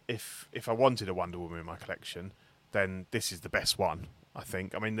 if I wanted a Wonder Woman in my collection, then this is the best one, I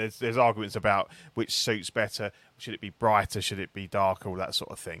think. I mean, there's arguments about which suits better. Should it be brighter? Should it be darker? All that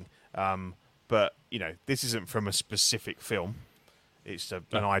sort of thing. But this isn't from a specific film. It's an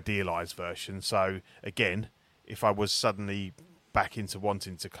idealised version. So again, if I was suddenly back into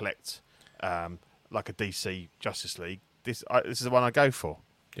wanting to collect like a DC Justice League, this is the one I go for.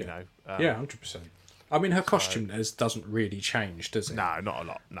 100%. I mean, her costume doesn't really change, does it? No, not a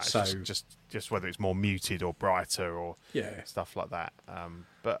lot. No, so, just whether it's more muted or brighter or stuff like that.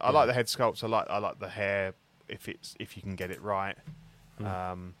 But I Yeah. like the head sculpts. I like the hair if you can get it right.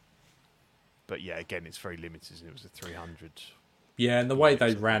 But yeah, again, it's very limited. It was a 300. Yeah, and the way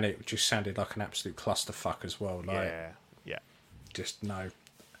they ran it just sounded like an absolute clusterfuck as well. Like, yeah. Just no.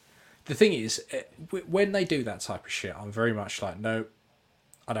 The thing is, when they do that type of shit, I'm very much like, no,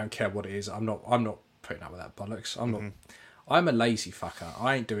 I don't care what it is. I'm not putting up with that bollocks. I'm a lazy fucker.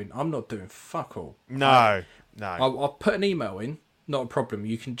 I'm not doing fuck all. No. I'll put an email in. Not a problem.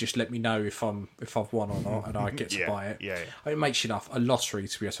 You can just let me know if I've won or not, and I get to buy it. Yeah. It makes you a lottery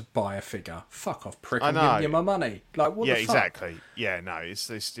to be able to buy a figure. Fuck off, prick! I I'm know. giving you my money. Like, what the fuck? Exactly. Yeah, no, it's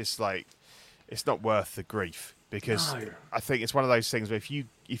just like it's not worth the grief because I think it's one of those things where if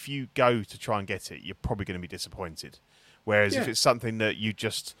you go to try and get it, you're probably going to be disappointed. Whereas if it's something that you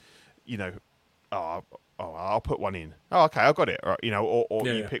just I'll put one in. Oh, okay, I got it. Or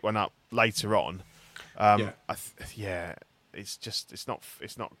you pick one up later on.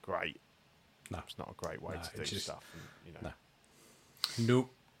 It's not great. No, it's not a great way to do stuff. And, No.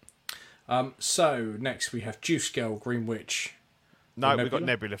 Nope. So next we have Juice Girl, Green Witch. No, we've got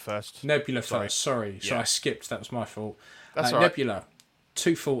Nebula first. Sorry. So I skipped. That was my fault. That's all right. Nebula,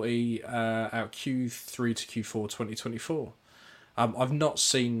 240 out Q3 to Q4 2024. I've not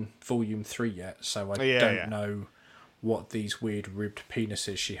seen Volume 3 yet, so I don't know what these weird ribbed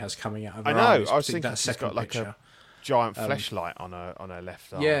penises she has coming out of her I eyes. was thinking that she's got like a giant fleshlight on her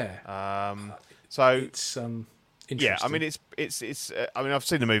left arm. Yeah. So it's interesting. Yeah, I mean it's I've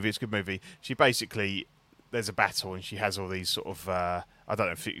seen the movie. It's a good movie. She basically there's a battle and she has all these sort of I don't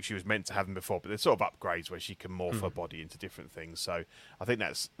know if she was meant to have them before, but they're sort of upgrades where she can morph her body into different things. So I think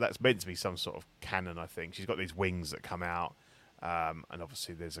that's meant to be some sort of canon. I think she's got these wings that come out, and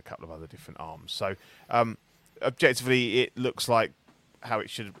obviously there's a couple of other different arms. So objectively, it looks like how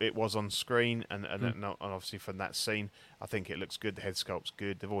it was on screen, and obviously from that scene, I think it looks good. The head sculpt's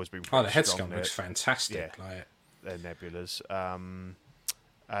good. They've always been pretty the head strong. sculpt looks fantastic. Yeah, like, they're nebulas,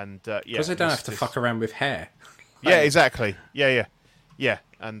 because they don't have to fuck around with hair. Yeah, exactly. Yeah,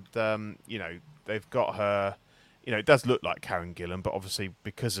 and they've got her. It does look like Karen Gillan, but obviously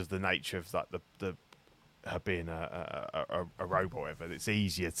because of the nature of like the her being a robot, or whatever, it's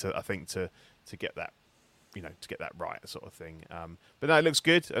easier to get that. To get that right, sort of thing. But no, it looks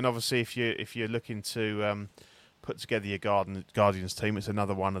good. And obviously, if you're looking to put together your Guardians team, it's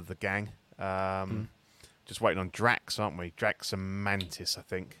another one of the gang. Just waiting on Drax, aren't we? Drax and Mantis, I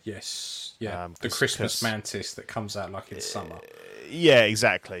think. Yes, yeah. The Christmas Mantis that comes out like in summer. Yeah,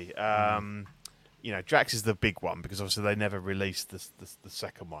 exactly. Drax is the big one because obviously they never released the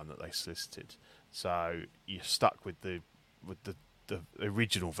second one that they solicited, so you're stuck with the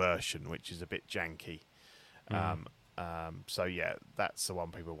original version, which is a bit janky. So yeah, that's the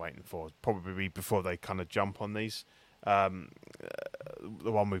one people are waiting for. Probably before they kind of jump on these. The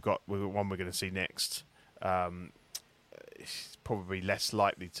one we're going to see next. It's probably less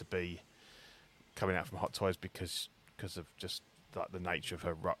likely to be coming out from Hot Toys because of just like the nature of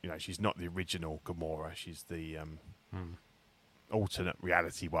her. She's not the original Gamora. She's the alternate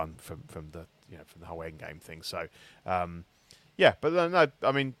reality one from the whole Endgame thing. So yeah, but no,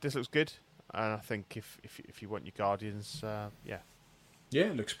 I mean this looks good. And I think if you want your Guardians, yeah,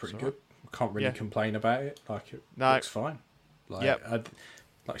 it looks pretty good. I can't really complain about it. Like it looks fine. Like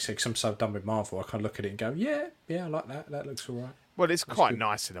like I said, because I'm so done with Marvel, I can look at it and go, yeah, I like that. That looks all right. Well, it's quite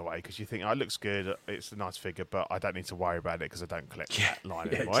nice in a way because you think, it looks good. It's a nice figure, but I don't need to worry about it because I don't collect that line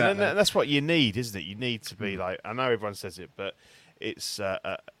anymore. Exactly. And that's what you need, isn't it? You need to be like, I know everyone says it, but it's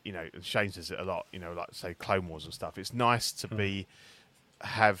Shane says it a lot. Like say Clone Wars and stuff. It's nice to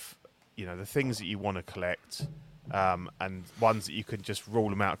have. The things that you want to collect, and ones that you can just rule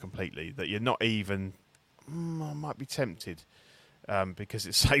them out completely. That you're not even, I might be tempted, because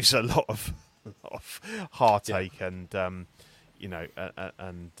it saves a lot of heartache and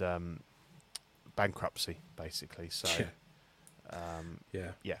bankruptcy, basically. So,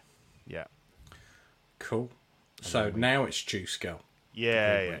 yeah. Cool. So now it's Juice Girl.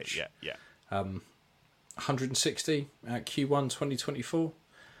 Yeah. 160 at Q1 2024.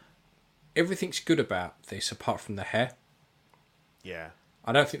 Everything's good about this apart from the hair. Yeah.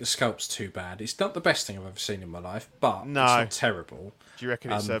 I don't think the sculpt's too bad. It's not the best thing I've ever seen in my life, but it's not terrible. Do you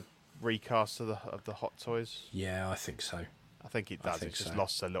reckon it's a recast of the Hot Toys? Yeah, I think so. I think it does. It's just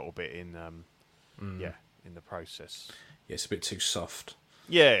lost a little bit in in the process. Yeah, it's a bit too soft.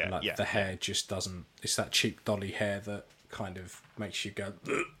 Yeah. The hair just doesn't. It's that cheap dolly hair that kind of makes you go.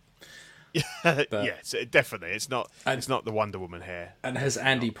 Yes, definitely. It's not the Wonder Woman hair. And as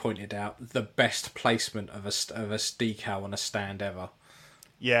Andy pointed out, the best placement of a decal on a stand ever.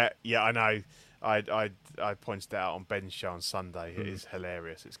 Yeah, I know. I pointed it out on Ben's show on Sunday. It is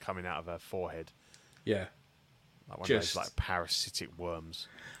hilarious. It's coming out of her forehead. Yeah, like one of those like parasitic worms.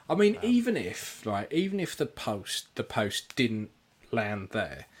 I mean, even if the post didn't land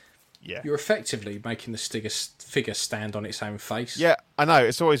there. Yeah, you're effectively making the figure stand on its own face. Yeah, I know.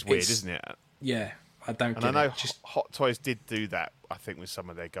 It's always weird, isn't it? Yeah, I don't get it. And I know Hot Toys did do that, I think, with some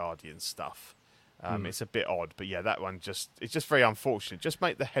of their Guardian stuff. It's a bit odd, but yeah, that one it's just very unfortunate. Just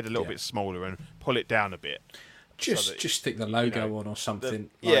make the head a little bit smaller and pull it down a bit. Just stick the logo on or something.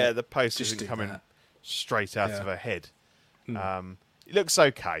 The post isn't coming straight out of her head. It looks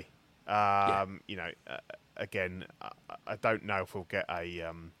okay. Again, I don't know if we'll get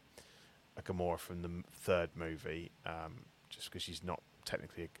a Gamora from the third movie, just because she's not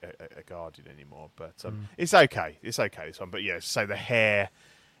technically a Guardian anymore. But it's okay. It's okay, this one. But yeah, so the hair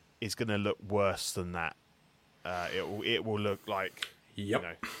is going to look worse than that. It will look like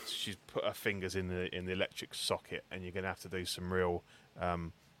she's put her fingers in the electric socket, and you're going to have to do some real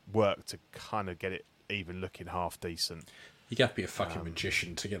work to kind of get it even looking half decent. You got to be a fucking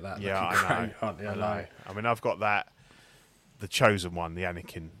magician to get that. I know. I mean, I've got the Chosen one, the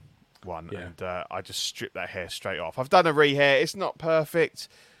Anakin one, and I just stripped that hair straight off. I've done a rehair. It's not perfect,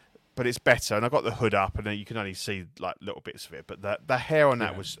 but it's better. And I got the hood up, and then you can only see like little bits of it. But the hair on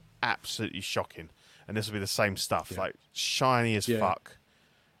that was absolutely shocking. And this will be the same stuff, like shiny as fuck,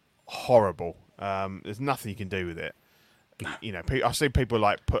 horrible. There's nothing you can do with it. No. I've seen people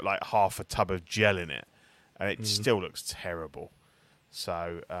like put like half a tub of gel in it, and it still looks terrible.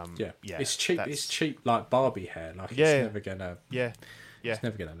 So it's cheap. It's cheap like Barbie hair. Like it's never gonna. Yeah. Yeah. It's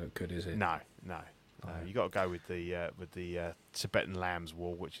never going to look good, is it? No. You got to go with the Tibetan lamb's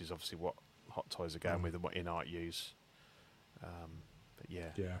wool, which is obviously what Hot Toys are going with and what In-Art use. But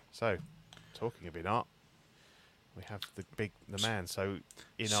yeah. So, talking of In-Art, we have the man. So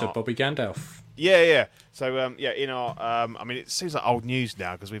In-Art. Bobby Gandalf. Yeah. So In-Art. I mean, it seems like old news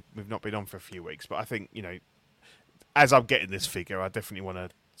now because we've not been on for a few weeks. But I think as I'm getting this figure, I definitely want to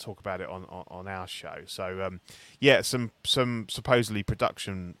talk about it on our show. So some supposedly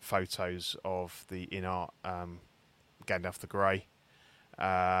production photos of the In-Art Gandalf the Grey.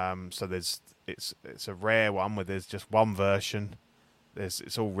 So it's a rare one where there's just one version.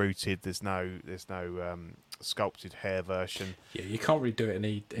 It's all rooted. There's no sculpted hair version. Yeah, you can't really do it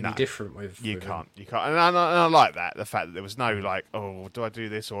any different with. You can't. And I like that. The fact that there was no do I do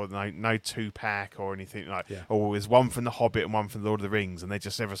this or no 2-pack or anything like. Yeah. Or there's one from The Hobbit and one from Lord of the Rings, and they're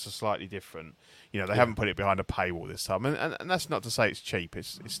just ever so slightly different. They haven't put it behind a paywall this time, and that's not to say it's cheap.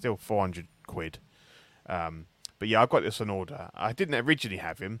 It's still £400. But yeah, I've got this on order. I didn't originally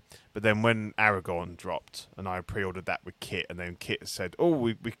have him, but then when Aragorn dropped, and I pre-ordered that with Kit, and then Kit said,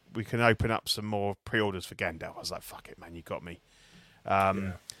 we can open up some more pre-orders for Gandalf. I was like, fuck it, man, you got me.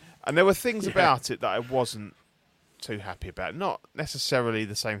 And there were things about it that I wasn't too happy about. Not necessarily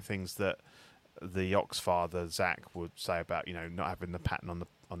the same things that the Oxfather, Zach, would say about, not having the pattern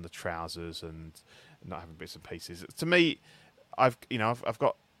on the trousers and not having bits and pieces. To me, I've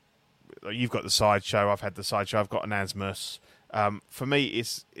got... You've got the Sideshow. I've had the Sideshow. I've got an Asmus. For me,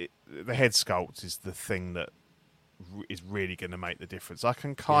 the head sculpt is the thing that is really going to make the difference. I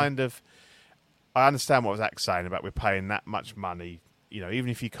can I understand what Zach's saying about we're paying that much money. Even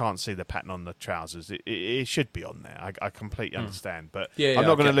if you can't see the pattern on the trousers, it should be on there. I completely understand, but I'm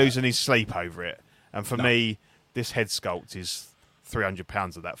not going to lose any sleep over it. And for me, this head sculpt is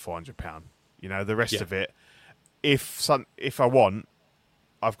 £300 of that £400. The rest of it, if I want,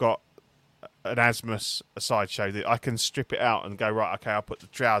 I've got an Asmus, a Sideshow that I can strip it out and go, right, okay, I'll put the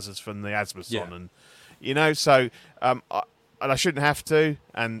trousers from the Asmus on, and so and I shouldn't have to,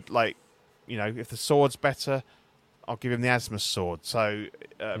 and if the sword's better, I'll give him the Asmus sword. So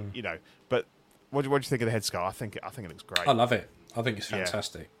but what do you think of the head sculpt? I think it looks great. I love it. I think it's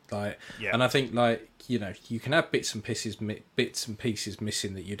fantastic. And I think you can have bits and pieces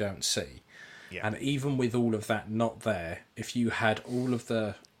missing that you don't see. Yeah. And even with all of that not there, if you had all of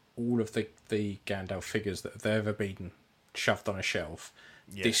the Gandalf figures that have ever been shoved on a shelf,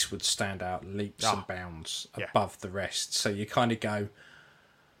 this would stand out leaps and bounds above the rest. So you kind of go,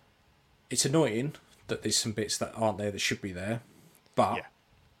 it's annoying that there's some bits that aren't there that should be there, but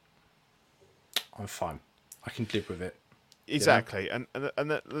I'm fine. I can live with it. Exactly. And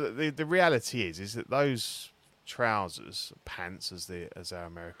the reality is that those trousers, pants, as our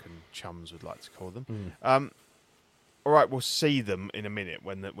American chums would like to call them. All right, we'll see them in a minute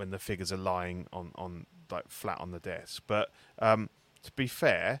when the figures are lying on flat on the desk. But to be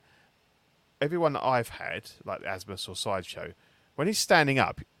fair, everyone that I've had, like Asmus or Sideshow, when he's standing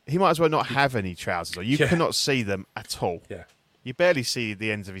up, he might as well not have any trousers on. You cannot see them at all. Yeah, you barely see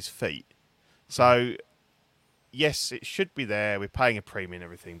the ends of his feet. So yes, it should be there. We're paying a premium and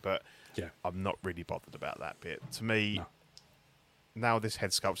everything, but I'm not really bothered about that bit. To me, now this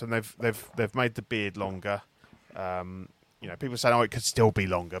head sculpt, and they've made the beard longer. People say, it could still be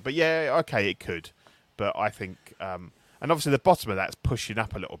longer, but okay, it could. But I think, and obviously the bottom of that's pushing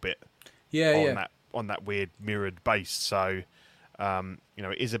up a little bit. On that weird mirrored base. So,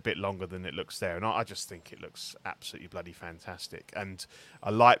 it is a bit longer than it looks there, and I just think it looks absolutely bloody fantastic. And I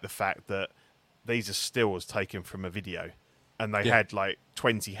like the fact that these are stills taken from a video, and they had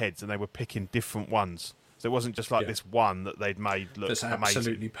 20 heads, and they were picking different ones. So it wasn't just this one that they'd made look that's amazing.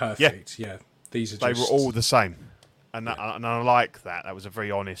 Absolutely perfect. Yeah. These are they were all the same, and I like that. That was a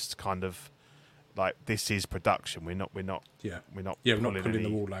very honest kind of this is production. We're not pulling the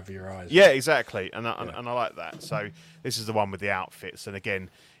wool over your eyes. Yeah, exactly, and I like that. So this is the one with the outfits, and again,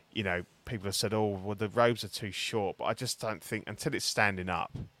 people have said, the robes are too short, but I just don't think until it's standing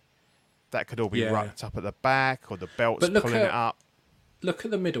up, that could all be rucked up at the back or the belt's pulling it up. Look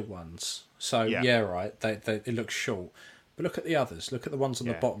at the middle ones. So it looks short. But look at the others. Look at the ones on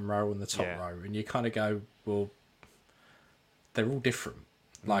the bottom row and the top row, and you kind of go, well, they're all different.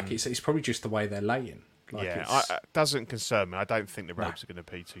 It's probably just the way they're laying. It doesn't concern me. I don't think the robes are going to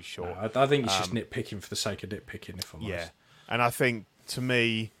be too short. No, I think it's just nitpicking for the sake of nitpicking, if I'm honest. And I think to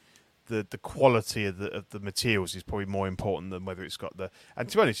me, the quality of the materials is probably more important than whether it's got the. And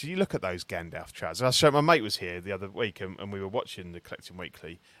to be honest, you look at those Gandalf trousers. I showed my mate was here the other week, and we were watching the Collecting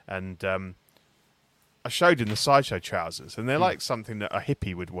Weekly, and I showed him the Sideshow trousers, and they're like something that a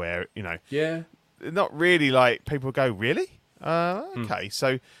hippie would wear. They're not really people go, really? Okay,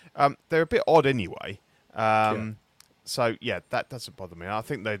 so they're a bit odd anyway. So yeah, that doesn't bother me. I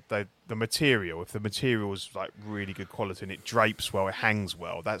think the material, if the material is like really good quality and it drapes well, it hangs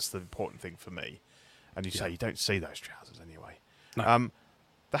well, that's the important thing for me. And you say you don't see those trousers anyway. No.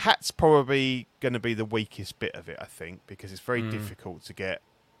 The hat's probably going to be the weakest bit of it, I think, because it's very difficult to get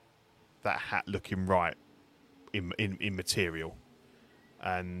that hat looking right in material.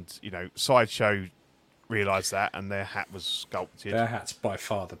 And Sideshow realised that, and their hat was sculpted. Their hat's by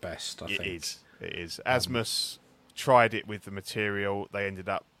far the best, I think. It is. Asmus tried it with the material. They ended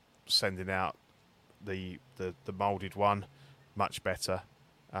up sending out the moulded one, much better.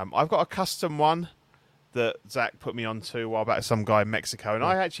 I've got a custom one that Zach put me onto a while back, some guy in Mexico, and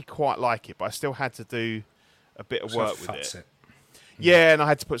I actually quite like it, but I still had to do a bit of work with it. Yeah, and I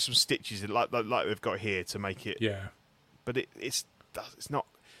had to put some stitches in, like we've got here, to make it. Yeah. But it's not.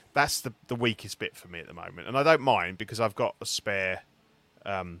 That's the weakest bit for me at the moment, and I don't mind because I've got a spare,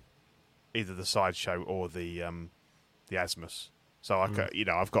 either the Sideshow or the Asmus. So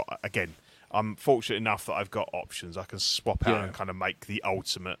I've got, again, I'm fortunate enough that I've got options. I can swap out and kind of make the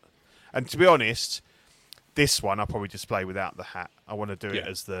ultimate. And to be honest, this one I'll probably display without the hat. I want to do it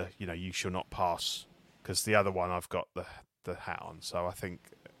as the you shall not pass, because the other one I've got the hat on. So I think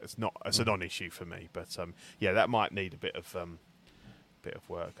it's a non-issue for me. But that might need a bit of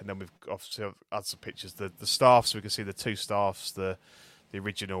work. And then we've obviously other pictures, the staffs. We can see the two staffs, the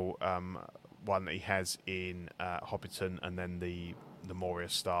original one that he has in Hobbiton, and then the Moria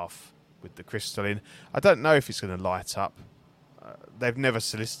staff with the crystal in. I don't know if it's going to light up. They've never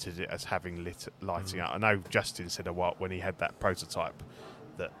solicited it as having lighting up. I know Justin said a while when he had that prototype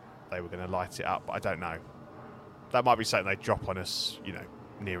that they were going to light it up, but I don't know. That might be something they drop on us,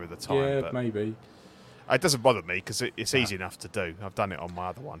 nearer the time. Yeah, but maybe. It doesn't bother me because it's easy enough to do. I've done it on my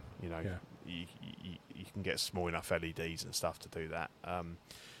other one. You can get small enough LEDs and stuff to do that.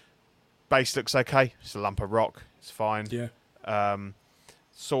 Base looks okay. It's a lump of rock. It's fine. Yeah.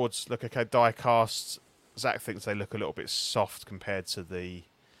 Swords look okay. Die casts. Zach thinks they look a little bit soft compared to the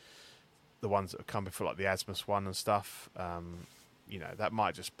ones that have come before, like the Asmus one and stuff. That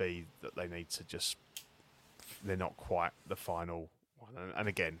might just be that they need to just... They're not quite the final one. And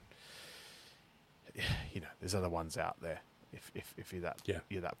again, there's other ones out there if you're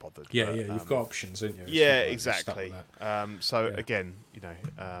that bothered. Yeah, but, you've got options, haven't you? Yeah, exactly. Again,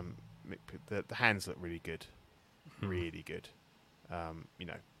 the hands look really good. Really good.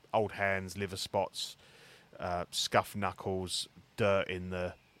 Old hands, liver spots, scuffed knuckles, dirt in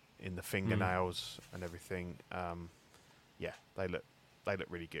the fingernails and everything. They look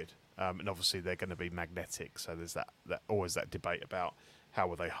really good. And obviously they're going to be magnetic, so there's that always that debate about how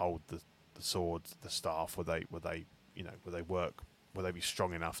will they hold the sword, the staff, will they work, will they be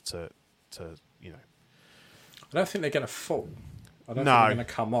strong enough to I don't think they're going to fall. I don't think they're going to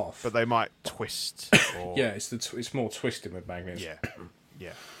come off. But they might twist. Or... yeah, it's more twisting with magnets.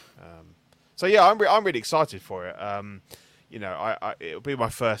 Yeah. So yeah, I'm really excited for it. It'll be my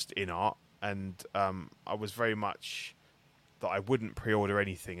first in art, and I was very much that I wouldn't pre-order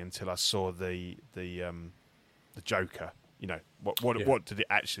anything until I saw the Joker. What did it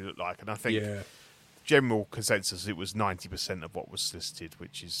actually look like? And I think general consensus, it was 90% of what was listed,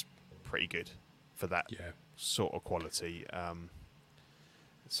 which is pretty good for that sort of quality.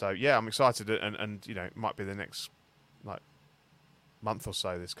 So yeah, I'm excited, and it might be the next month or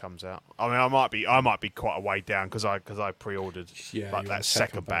so this comes out. I mean, I might be quite a way down because I pre-ordered that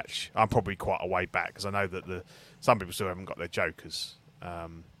second batch. I'm probably quite a way back because I know that some people still haven't got their Jokers. But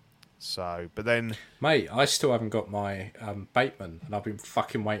then, mate, I still haven't got my Bateman, and I've been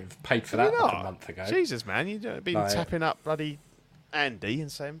fucking paid for that like a month ago. Jesus, man, you've been tapping up bloody Andy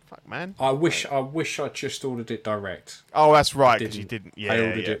and saying, "Fuck, man." I wish I just ordered it direct. Oh, that's right, because you didn't. Yeah, I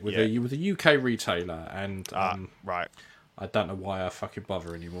ordered it with a UK retailer, and right. I don't know why I fucking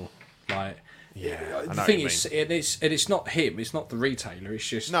bother anymore. The I thing is, it's not him. It's not the retailer. It's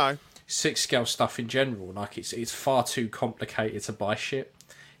just 6-scale stuff in general. It's far too complicated to buy shit.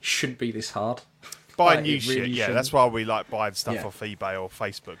 It shouldn't be this hard. Buy new shit. Yeah, that's why we like buying stuff off eBay or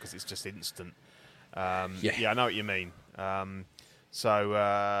Facebook, because it's just instant. I know what you mean. So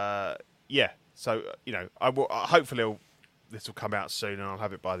I will. Hopefully, this will come out soon, and I'll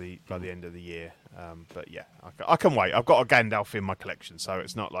have it by the end of the year. But yeah, I can wait. I've got a Gandalf in my collection, so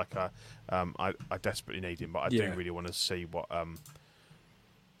it's not like I desperately need him, but I do really want to see what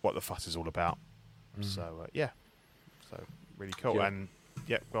the fuss is all about. So so really cool. And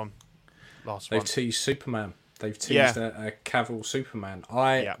go on. Last one. They've teased Superman. They've teased a Cavill Superman.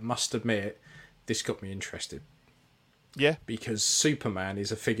 I must admit, this got me interested. Yeah, because Superman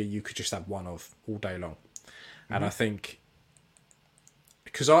is a figure you could just have one of all day long, and I think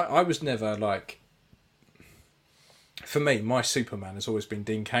because I was never like. For me, my Superman has always been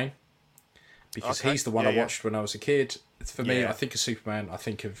Dean Cain, because he's the one I watched when I was a kid. For me, I think of Superman, I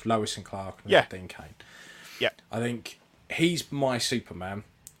think of Lois and Clark, and Dean Cain. Yeah, I think he's my Superman.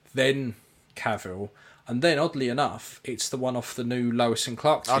 Then Cavill, and then oddly enough, it's the one off the new Lois and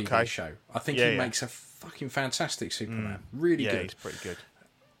Clark TV show. I think he makes a fucking fantastic Superman. Really good. He's pretty good.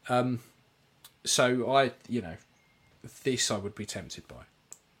 So this I would be tempted by.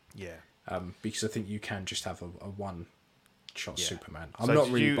 Yeah. Because I think you can just have a one-shot Superman. I'm So not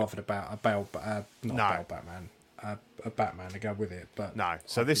did really you- bothered about a Batman. A Batman to go with it, but No.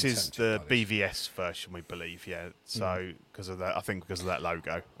 So I've this been is tempted the by this. BVS version, we believe. Yeah. So because of that, I think because of that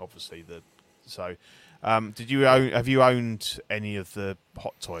logo, obviously. Did you have you owned any of the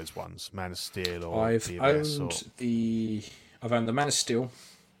Hot Toys ones, Man of Steel or I've BVS? I've owned the Man of Steel,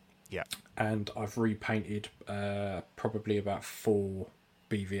 Yeah. and I've repainted probably about 4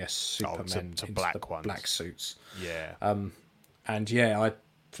 BVS Supermen to into black the ones. black suits. Yeah. And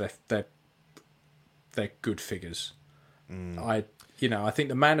they're good figures. I think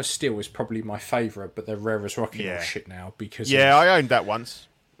the Man of Steel is probably my favourite, but they're rare as rocking all shit now because I owned that once.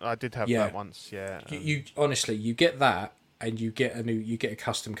 I did have that once. Yeah. you honestly you get that, and you get a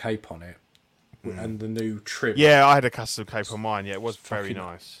custom cape on it, and the new trim. Yeah, I had a custom cape on mine. Yeah, it was very fucking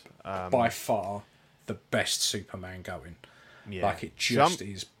nice. By far the best Superman going. Yeah. Like it just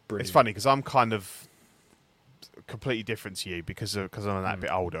is brilliant. It's funny because I'm kind of completely different to you because I'm that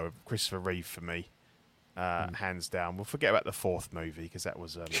bit older. Christopher Reeve for me, hands down. We'll forget about the 4th movie because that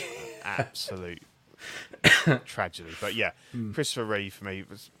was an absolute tragedy. But yeah, Christopher Reeve for me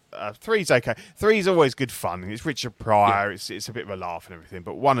was 3's okay. 3's always good fun. It's Richard Pryor. It's a bit of a laugh and everything.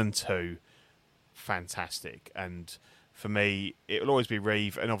 But 1 and 2, fantastic. And for me, it will always be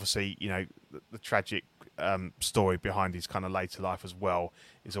Reeve. And obviously, the tragic story behind his kind of later life as well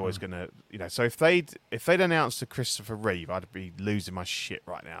is always going to, So if they'd announced a Christopher Reeve, I'd be losing my shit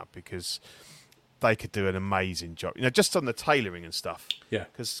right now because they could do an amazing job. Just on the tailoring and stuff. Yeah.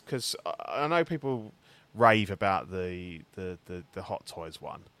 Because I know people rave about the Hot Toys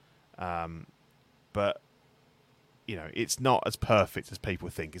one, but it's not as perfect as people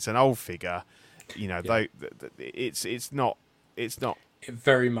think. It's an old figure. It's not. It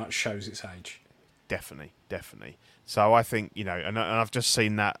very much shows its age. Definitely. So I think and I've just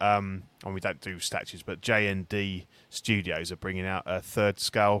seen that. And we don't do statues, but J&D Studios are bringing out a 3rd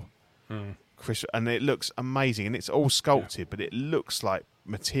scale. Chris, and it looks amazing, and it's all sculpted, but it looks like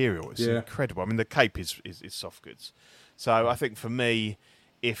material. It's incredible. I mean, the cape is soft goods. So I think for me,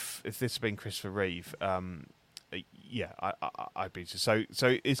 if this had been Christopher Reeve, I'd be so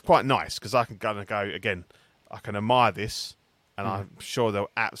it's quite nice because I can go again. I can admire this, and I'm sure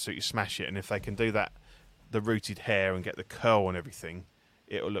they'll absolutely smash it. And if they can do that, the rooted hair and get the curl and everything,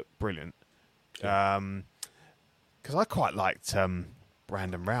 it'll look brilliant. Because I quite liked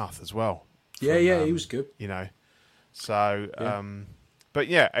Brandon Routh as well. He was good. So but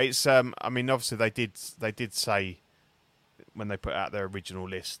yeah, it's I mean, obviously they did say when they put out their original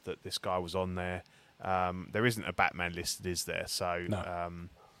list that this guy was on there. There isn't a Batman listed, is there? So No.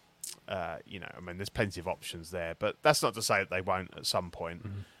 I mean, there's plenty of options there, but that's not to say that they won't at some point.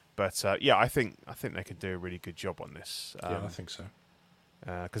 But I think they could do a really good job on this. I think so.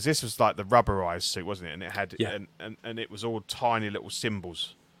 Because this was like the rubberized suit, wasn't it? And it had and it was all tiny little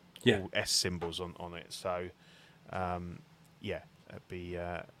symbols, all S symbols on it. So it'd be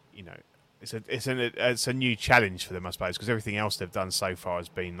it's a new challenge for them, I suppose, because everything else they've done so far has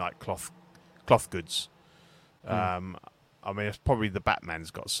been like cloth goods. I mean, it's probably the Batman's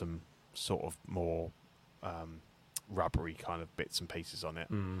got some sort of more rubbery kind of bits and pieces on it.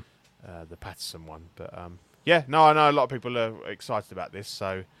 The Patterson one, but I know a lot of people are excited about this.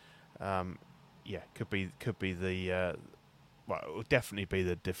 So could be the it will definitely be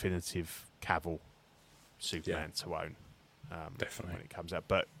the definitive Cavill Superman to own. Definitely when it comes out.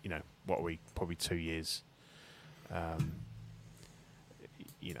 But what are we, probably 2 years?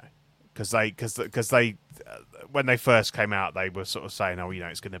 Because they when they first came out, they were sort of saying,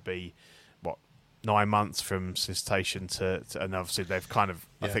 it's going to be 9 months from solicitation to and obviously they've kind of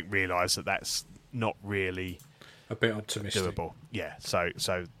I think realised that that's not really a bit optimistic. doable. Yeah, so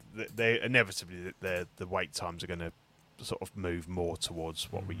they inevitably the wait times are going to sort of move more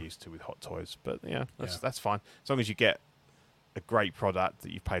towards what we're used to with Hot Toys. But that's fine as long as you get a great product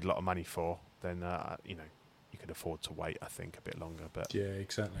that you've paid a lot of money for. Then you can afford to wait. I think a bit longer. But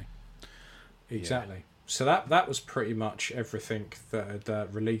exactly. So that was pretty much everything that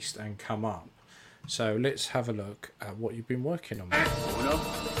had released and come up. So let's have a look at what you've been working on.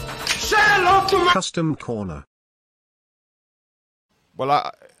 Custom Corner.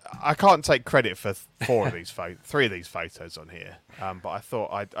 Well, I can't take credit for three of these photos on here, but I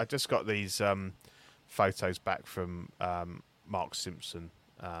thought I just got these photos back from Mark Simpson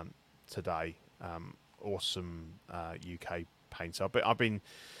today. Awesome UK painter. But I've been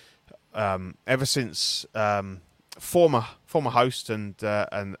ever since former host and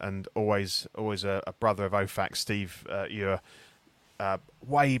always a brother of OFAC, Steve Ewer,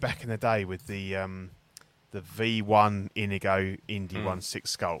 way back in the day with the V1 Inigo Indy 1.6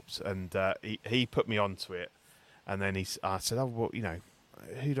 sculpt, and he put me onto it, and then I said, oh, well,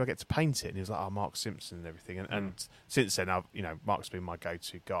 who do I get to paint it? And he was like, oh, Mark Simpson and everything, and since then, Mark's been my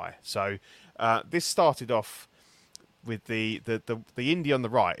go-to guy. So this started off with the Indy on the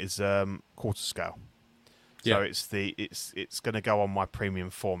right is quarter scale, so it's going to go on my premium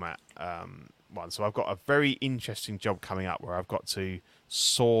format one. So I've got a very interesting job coming up where I've got to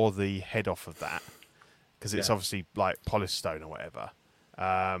saw the head off of that, because it's obviously like polished stone or whatever,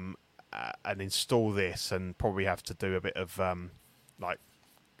 and install this, and probably have to do a bit of like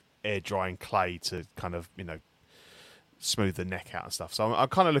air drying clay to kind of smooth the neck out and stuff. So I'm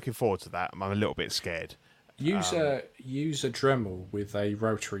kind of looking forward to that. I'm a little bit scared. Use a Dremel with a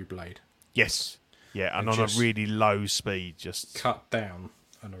rotary blade. Yes, yeah, and on a really low speed, just cut down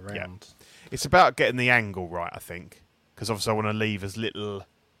and around. Yeah. It's about getting the angle right, I think, because obviously I want to leave as little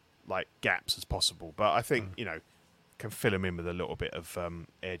like gaps as possible, but I think can fill them in with a little bit of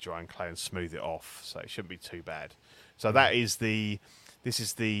air drying clay and smooth it off, so it shouldn't be too bad. So this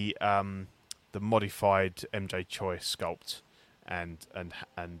is the modified MJ Choice sculpt, and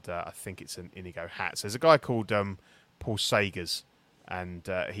I think it's an Inigo hat. So there's a guy called Paul Sagers, and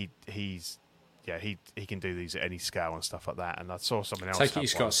he can do these at any scale and stuff like that. And I saw someone else. Take it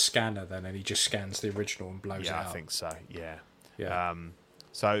he's got a scanner then, and he just scans the original and blows it out. Yeah, I think so. Yeah.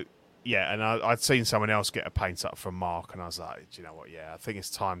 Yeah. And I'd seen someone else get a paint up from Mark, and I was like, do you know what? Yeah, I think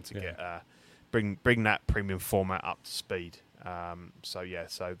it's time to get bring that premium format up to speed. So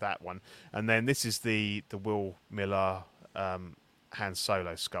that one, and then this is the Will Miller Han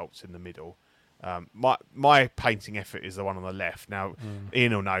Solo sculpt in the middle. My painting effort is the one on the left. Now,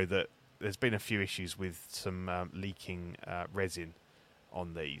 Ian will know that there's been a few issues with some leaking resin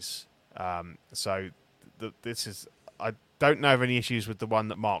on these. This is. I don't know of any issues with the one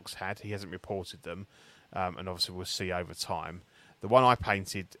that Mark's had. He hasn't reported them, and obviously we'll see over time. The one I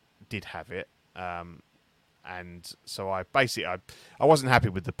painted did have it, and so I wasn't happy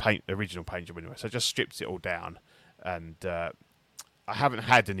with the original paint job anyway. So I just stripped it all down, and I haven't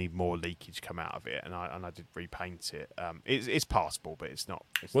had any more leakage come out of it, and I did repaint it. It's passable, but it's not.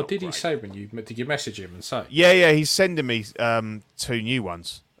 What did he say when did you message him and say? Yeah, he's sending me 2 new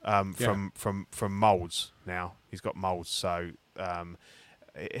ones from moulds now. He's got moulds, so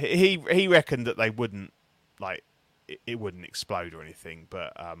he reckoned that they wouldn't it wouldn't explode or anything.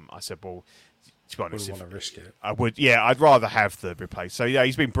 But I said, well, to be honest, wouldn't want to risk it. I would. Yeah, I'd rather have the replace. So yeah,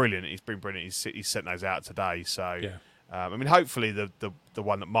 he's been brilliant. He's sent those out today. So yeah. I mean, hopefully the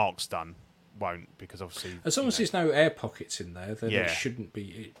one that Mark's done won't, because obviously as long as there's no air pockets in there, then it shouldn't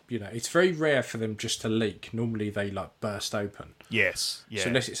be. It's very rare for them just to leak. Normally they burst open. Yes. Yeah. So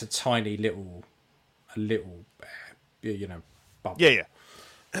unless it's a tiny little bubble. Yeah.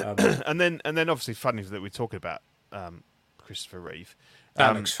 And then obviously funny that we're talking about Christopher Reeve.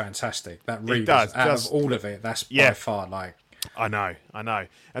 That looks fantastic. That Reeve does, out of all of it, that's by far I know,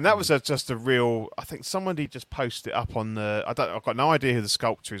 and that was just a real. I think somebody just posted it up on the. I've got no idea who the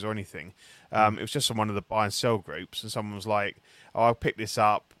sculptor is or anything. It was just on one of the buy and sell groups, and someone was like, "Oh, I'll pick this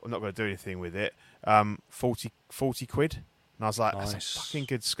up. I'm not going to do anything with it. 40 quid." And I was like, nice. "That's a fucking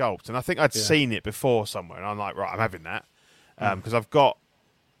good sculpt." And I think I'd seen it before somewhere, and I'm like, "Right, I'm having that," because I've got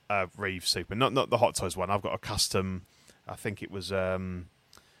a Reeve Super, not the Hot Toys one. I've got a custom. I think it was.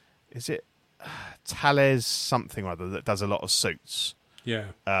 Is it? Thales something or other that does a lot of suits. Yeah.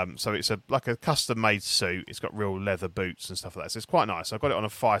 So it's like a custom made suit. It's got real leather boots and stuff like that. So it's quite nice. I've got it on a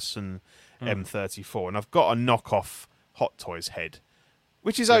Thyssen M34, and I've got a knockoff Hot Toys head,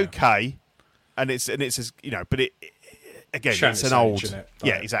 which is okay. And it's as but it again, it's an old.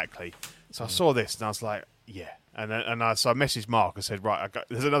 Yeah, exactly. So I saw this and I was like, yeah. So I messaged Mark and said, right,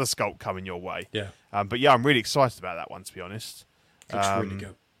 there's another sculpt coming your way. Yeah. But yeah, I'm really excited about that one, to be honest. Looks really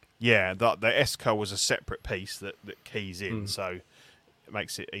good. Yeah, the Esco was a separate piece that keys in, so it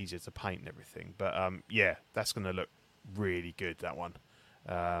makes it easier to paint and everything. But yeah, that's going to look really good, that one.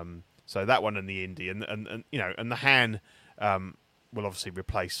 So that one and the Indy and the Han will obviously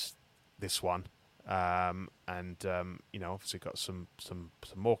replace this one, and obviously got some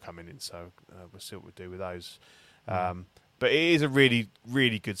more coming in. So we'll see what we do with those. But it is a really,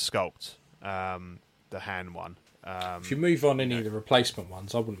 really good sculpt, the Han one. If you move on any of the replacement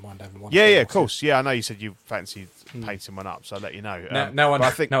ones, I wouldn't mind having one. Yeah, of course. Yeah, I know you said you fancied painting one up, so I'll let you know. Now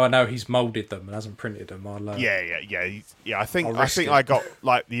I know he's moulded them and hasn't printed them. Yeah. I think I got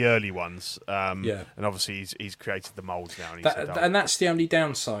like the early ones. And obviously he's created the moulds now. And that's the only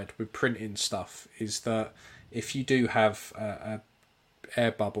downside with printing stuff is that if you do have a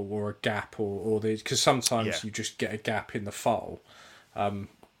air bubble or a gap or because sometimes you just get a gap in the file,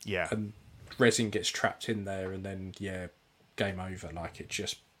 and resin gets trapped in there, and then game over. Like it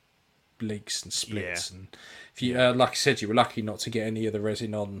just leaks and splits. And if you like I said, you were lucky not to get any of the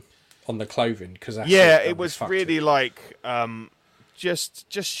resin on the clothing because it was really like just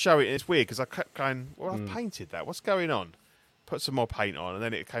show it. It's weird because I kept going, well, I've painted that. What's going on? Put some more paint on, and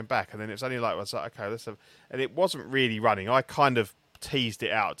then it came back, and then it was only like I was like, okay, and it wasn't really running. I kind of teased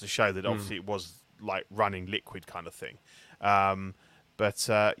it out to show that obviously it was like running liquid kind of thing. So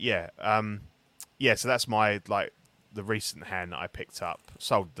that's my like the recent hand that I picked up.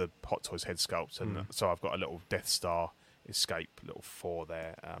 Sold the Hot Toys head sculpt, and so I've got a little Death Star Escape little 4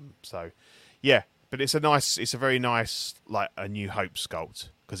 there. But it's a very nice like a New Hope sculpt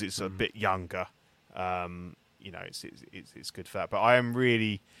because it's a bit younger. It's good for that. But I am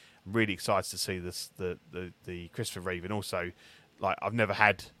really excited to see this the Christopher Reeve, and also like I've never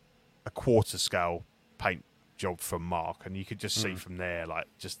had a quarter scale paint job from Mark, and you could just see from there like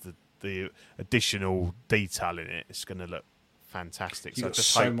just the additional detail in it. It's going to look fantastic. You've got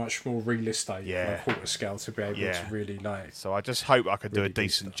so much more real estate on a quarter scale to be able to really like. So I just hope I could do a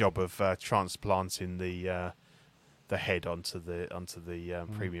decent job of transplanting the head onto the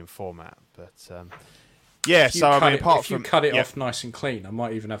premium format. But if you cut it off nice and clean, I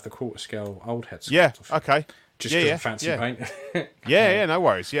might even have the quarter scale old head sculpt. Yeah, okay. Just because of fancy paint. No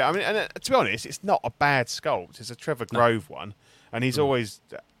worries. Yeah, I mean, and to be honest, it's not a bad sculpt. It's a Trevor Grove one, and he's always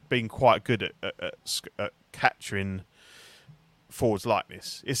been quite good at capturing Ford's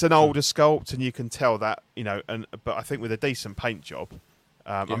likeness. It's an older sculpt, and you can tell that, but I think with a decent paint job,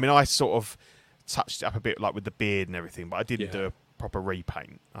 I mean, I sort of touched it up a bit, like with the beard and everything, but I didn't do a proper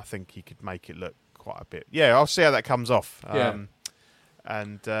repaint. I think you could make it look quite a bit. Yeah, I'll see how that comes off.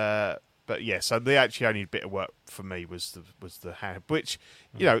 But so the actually only bit of work for me was the hand, which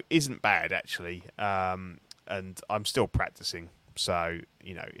isn't bad actually, and I'm still practicing. So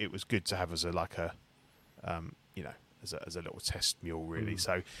it was good to have as a as a little test mule really.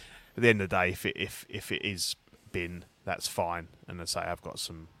 So at the end of the day, if it is bin, that's fine. And as I say, I've got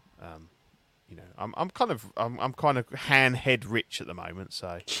some, I'm kind of hand head rich at the moment.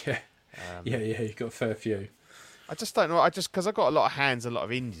 So you've got a fair few. I just don't know. Because I've got a lot of hands, a lot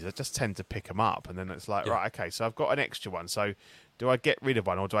of indies. I just tend to pick them up, and then it's like, right, okay. So I've got an extra one. So do I get rid of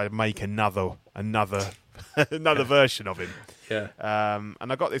one, or do I make another version of him? Yeah.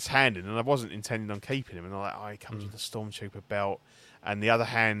 And I got this hand in, and I wasn't intending on keeping him. And I'm like, he comes with a Stormtrooper belt, and the other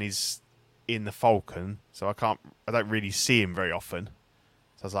hand is in the Falcon, so I don't really see him very often.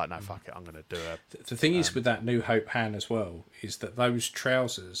 So I was like, no, fuck it, I'm going to do it. The thing is with that New Hope hand as well is that those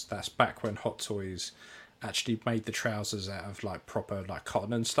trousers. That's back when Hot Toys actually made the trousers out of like proper like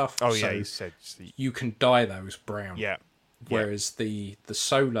cotton and stuff. Oh yeah, you said you can dye those brown. Yeah. Whereas the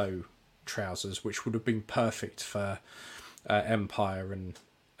Solo trousers, which would have been perfect for Empire and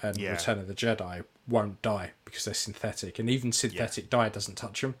Return of the Jedi, won't dye because they're synthetic, and even synthetic dye doesn't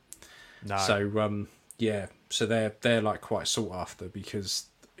touch them. No. So so they're like quite sought after because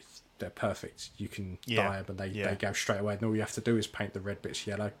they're perfect. You can dye them and they go straight away, and all you have to do is paint the red bits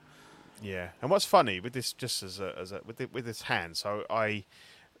yellow. Yeah, and what's funny with this, just with this hand, so I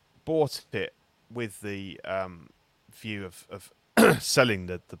bought it with the view of selling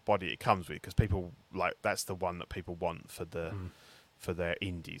the body it comes with, because people like that's the one that people want for their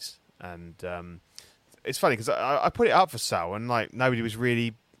indies, and it's funny because I put it up for sale and like nobody was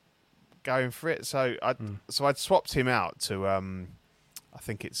really going for it, so I'd swapped him out to I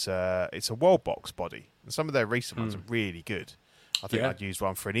think it's a World Box body, and some of their recent ones are really good. I think I'd used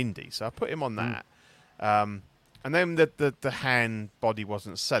one for an indie, so I put him on that. And then the hand body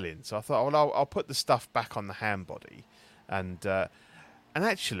wasn't selling, so I thought, well, I'll put the stuff back on the hand body, and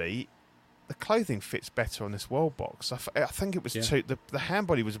actually, the clothing fits better on this World Box. I think it was the hand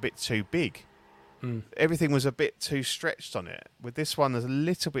body was a bit too big. Everything was a bit too stretched on it. With this one, there's a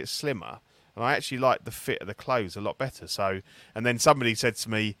little bit slimmer. And I actually liked the fit of the clothes a lot better. So, and then somebody said to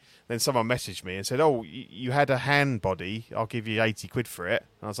me, then someone messaged me and said, "Oh, you had a hand body. I'll give you 80 quid for it."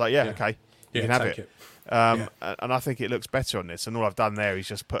 And I was like, "Yeah, okay, you can have it." And I think it looks better on this. And all I've done there is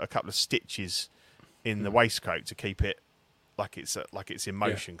just put a couple of stitches in the waistcoat to keep it like it's in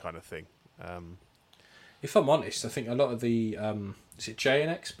motion kind of thing. If I'm honest, I think a lot of the is it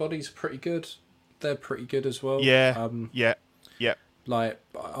J&X bodies are pretty good. they're pretty good as well. Yeah, yeah. Like,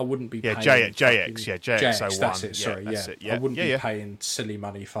 I wouldn't be paying... JX01. That's it, sorry, that's yeah. it, yeah. I wouldn't be paying silly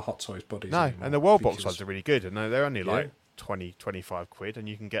money for Hot Toys bodies No, anymore, and the World Box ones are really good, and they're only like 20, 25 quid, and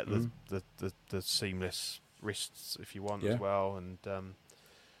you can get the seamless wrists if you want as well, and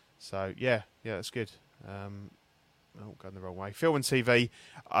so, yeah, that's good. Going the wrong way. Film and TV,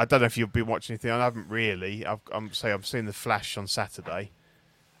 I don't know if you've been watching anything, I haven't really. I've seen The Flash on Saturday.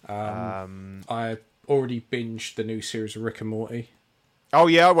 I already binged the new series of Rick and Morty. Oh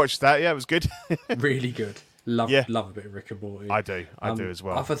yeah, I watched that. Yeah, it was good. Really good. Love a bit of Rick and Morty. I do as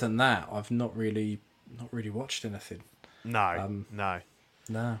well. Other than that, I've not really watched anything. No. I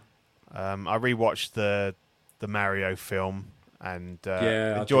rewatched the Mario film and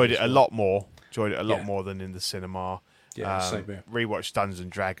enjoyed it a lot more. Enjoyed it a lot more than in the cinema. Yeah, same here. Rewatched Dungeons and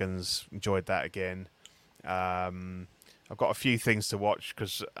Dragons. Enjoyed that again. I've got a few things to watch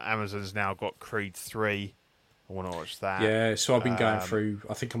because Amazon's now got Creed 3. I want to watch that. Yeah, so I've been going through...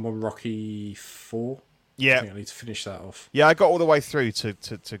 I think I'm on Rocky 4. Yeah. I think I need to finish that off. Yeah, I got all the way through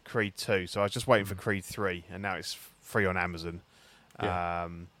to Creed 2, so I was just waiting for Creed 3, and now it's free on Amazon. Yeah.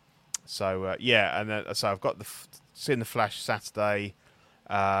 So I've got seeing The Flash Saturday.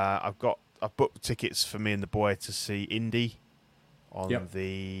 I've booked tickets for me and the boy to see Indy on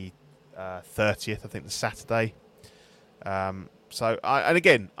the 30th, I think, the Saturday. I'm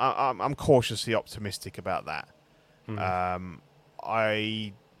cautiously optimistic about that.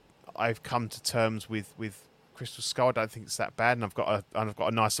 I've come to terms with Crystal Skull. I don't think it's that bad, and I've got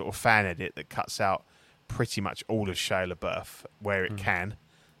a nice little fan edit that cuts out pretty much all of Shia LaBeouf where it can.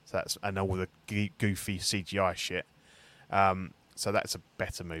 So and all the goofy CGI shit. So that's a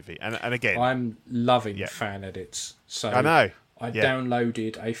better movie. And again, I'm loving fan edits. So I know. I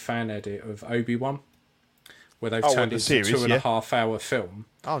downloaded a fan edit of Obi-Wan where they've turned it into a 2.5 hour film.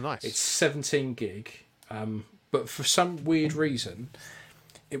 Oh, nice. It's 17 gig, but for some weird reason,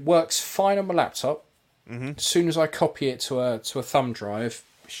 it works fine on my laptop. As soon as I copy it to a thumb drive,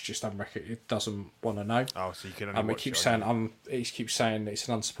 it's just it doesn't want to know. Oh, so you can only watch it keeps saying it's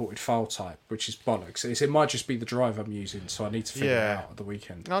an unsupported file type, which is bollocks. It might just be the drive I'm using, so I need to figure it out at the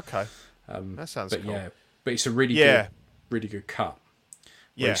weekend. Okay, that sounds cool. Yeah, but it's a really good cut.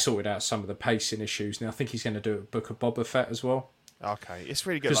 He sorted out some of the pacing issues. Now I think he's going to do a Book of Boba Fett as well. Okay, it's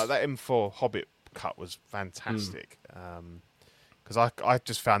really good. Like that M4 Hobbit cut was fantastic. Because I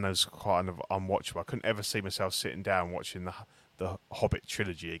just found those quite unwatchable. I couldn't ever see myself sitting down watching the Hobbit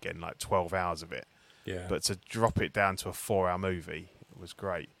trilogy again, like 12 hours of it. Yeah. But to drop it down to a 4-hour movie, it was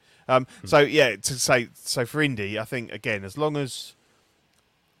great. So for Indy, I think again, as long as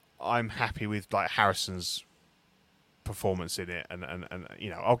I'm happy with like Harrison's performance in it, and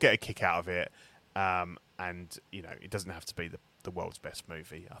I'll get a kick out of it, and it doesn't have to be the world's best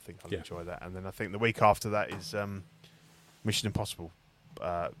movie. I think I'll enjoy that. And then I think the week after that is Mission Impossible,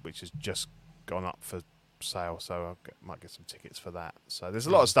 which has just gone up for sale, so I might get some tickets for that. So there's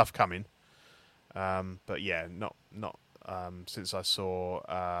a lot of stuff coming, but yeah, not since I saw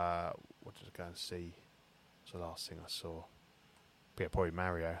what did I go and see? What's the last thing I saw? Yeah, probably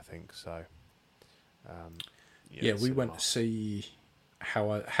Mario, I think. So we went to see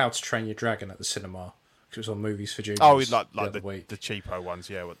How to Train Your Dragon at the cinema because it was on Movies for Juniors. Oh, like the cheapo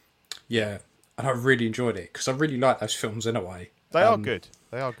ones, yeah. Yeah, and I really enjoyed it because I really like those films in a way. They are good.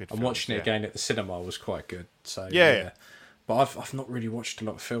 And films, watching it again at the cinema was quite good. So yeah. But I've not really watched a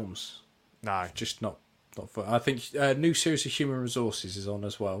lot of films. No, just not. I think new series of Human Resources is on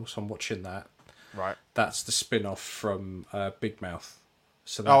as well, so I'm watching that. Right. That's the spin-off from Big Mouth.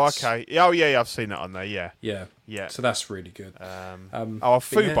 So that's, okay. Oh yeah, I've seen that on there. Yeah. So that's really good.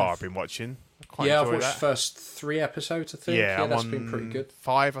 Fubar I've been watching. I've watched the first 3 episodes. I think. Yeah, that's been pretty good.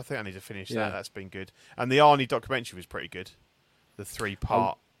 5, I think. I need to finish that. That's been good. And the Arnie documentary was pretty good. The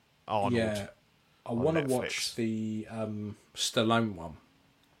 3-part Arnold. Yeah, I want to watch the Stallone one.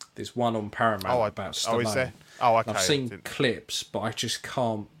 There's one on Paramount about Stallone. Oh, is there? Oh, okay. I've seen clips, but I just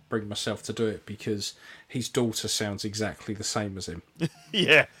can't bring myself to do it because his daughter sounds exactly the same as him.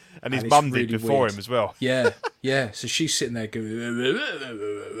 Yeah, and his mum did before him as well. Yeah. So she's sitting there going,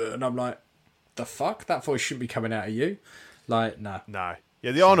 and I'm like, the fuck? That voice shouldn't be coming out of you. Like, nah. No.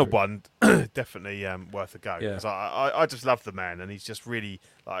 Yeah, the Arnold one, definitely worth a go. Because I just love the man, and he's just really,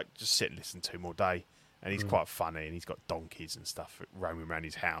 just sit and listen to him all day. And he's quite funny, and he's got donkeys and stuff roaming around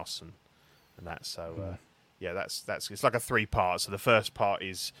his house and that. So, that's it's like a 3-part. So the first part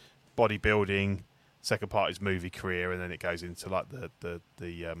is bodybuilding, second part is movie career, and then it goes into like the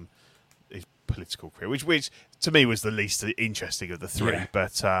his political career, which to me was the least interesting of the 3.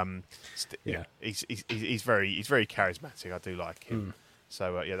 But he's very charismatic. I do like him.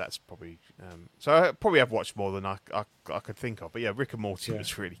 So yeah, that's probably. So I probably have watched more than I could think of. But yeah, Rick and Morty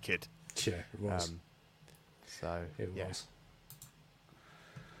was really good. Yeah, it was. So It yeah. was.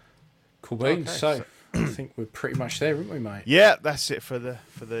 Cool beans. Okay, So I think we're pretty much there, aren't we, mate? Yeah, that's it for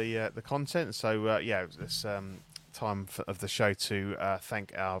the content. So yeah, it's time of the show to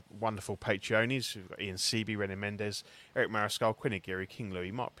thank our wonderful Patreonies. We've got Ian Seaby, René Mendes, Eric Mariscal, Quinn Aguirre, King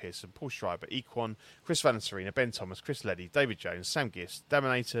Louis, Mark Pearson, Paul Schreiber, Equan, Chris Van Serena, Ben Thomas, Chris Leddy, David Jones, Sam Gist,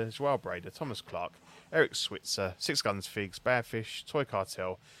 Daminator, Joel Brader, Thomas Clark, Eric Switzer, Six Guns Figs, Badfish, Toy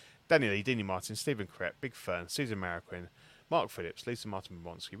Cartel, Daniel Lee, Dini Martin, Stephen Crep, Big Fern, Susan Mariquin, Mark Phillips, Lisa Martin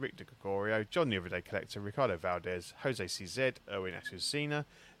Bobonsky, Rick De Gregorio, John the Everyday Collector, Ricardo Valdez, Jose CZ, Erwin Asusina,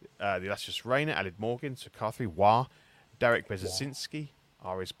 the illustrious Rainer, Alid Morgan, Sakathri Wah, Derek Bezasinski,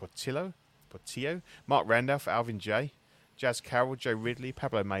 Aris Portillo, Mark Randolph, Alvin J, Jazz Carroll, Joe Ridley,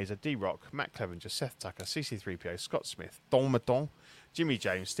 Pablo Mazer, D Rock, Matt Clevenger, Seth Tucker, CC3PO, Scott Smith, Don Madon, Jimmy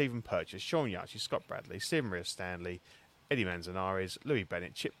James, Stephen Purchase, Sean Yachi, Scott Bradley, Stephen Maria Stanley, Eddie Manzanares, Louis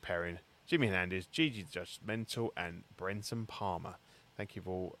Bennett, Chip Perrin, Jimmy Hernandez, Gigi Judgmental, and Brenton Palmer. Thank you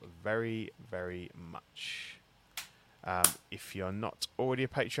all very, very much. If you're not already a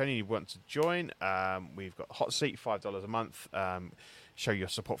patron and you want to join, we've got Hot Seat, $5 a month. Show your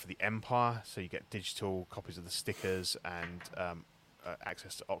support for the Empire, so you get digital copies of the stickers and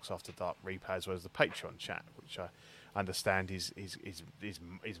access to Ox After Dark replay, as well as the Patreon chat, which I understand is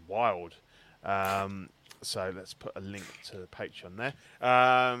wild. So let's put a link to the Patreon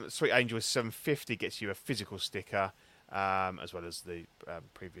there. Sweet Angel is $7.50, gets you a physical sticker, as well as the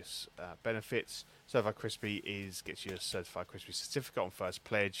previous benefits. Certified Crispy gets you a Certified Crispy certificate on first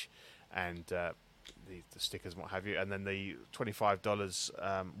pledge, and the stickers and what have you. And then the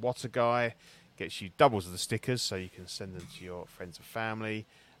 $25 Water Guy gets you doubles of the stickers, so you can send them to your friends and family.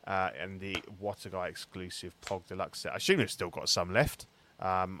 And the Water Guy exclusive Pog Deluxe set. I assume they've still got some left.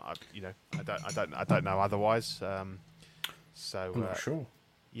 I don't know otherwise. So I'm not sure.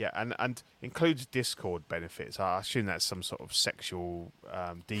 Yeah, and includes Discord benefits. I assume that's some sort of sexual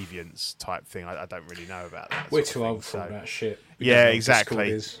deviance type thing. I don't really know about that. We're too old for all that shit. Yeah,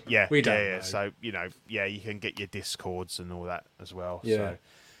 exactly. Yeah, we don't know. So you can get your Discords and all that as well. Yeah.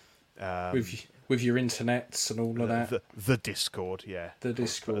 So, with your internets and all of that. The Discord, yeah. The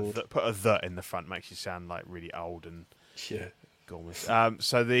Discord. Put a the in the front, makes you sound like really old and yeah.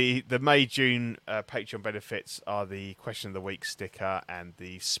 So the May-June Patreon benefits are the Question of the Week sticker and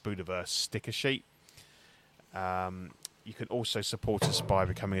the Spooderverse sticker sheet. You can also support us by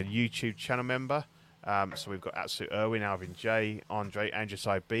becoming a YouTube channel member. So we've got Absolute Irwin, Alvin J, Andre, Andrew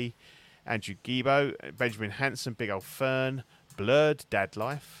IB, Andrew Gibo, Benjamin Hanson, Big Old Fern, Blurred, Dad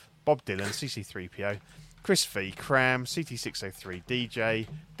Life, Bob Dylan, CC3PO, Chris V, Cram, CT603, DJ,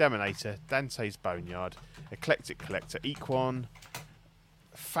 Daminator, Dante's Boneyard, Eclectic Collector, Equan,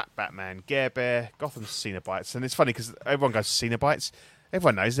 Fat Batman, Gare Bear, Gotham Cenobites. And it's funny because everyone goes to Cenobites.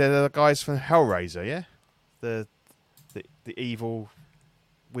 Everyone knows they're the guys from Hellraiser, yeah? The evil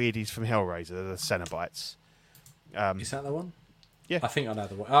weirdies from Hellraiser, they're the Cenobites. Is that the one? Yeah. I think I know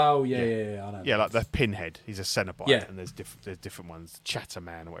the one. Oh, yeah, I know. Yeah, like the Pinhead. He's a Cenobite. Yeah. And there's different ones.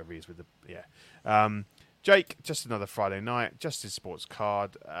 Chatterman or whatever he is with the... Yeah. Jake, Just Another Friday Night, Justice Sports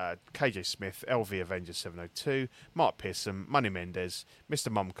Card, KJ Smith, LV Avengers 702, Mark Pearson, Money Mendez,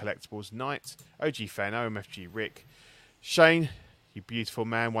 Mr. Mum Collectibles, Knight, OG Fan, OMFG Rick, Shane, You Beautiful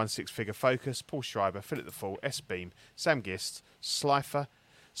Man, 16-Figure Focus, Paul Schreiber, Philip the Fool, S-Beam, Sam Gist, Slifer,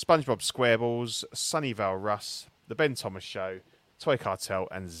 SpongeBob Squareballs, Sunnyvale Russ, The Ben Thomas Show, Toy Cartel,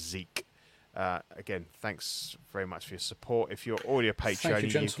 and Zeke. Again, thanks very much for your support. If you're already a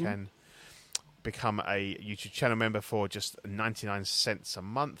Patreon, you can become a YouTube channel member for just 99 cents a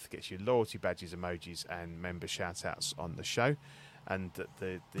month. Gets you loyalty badges, emojis, and member shout-outs on the show. And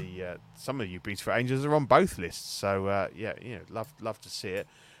the some of you beautiful angels are on both lists. So love to see it.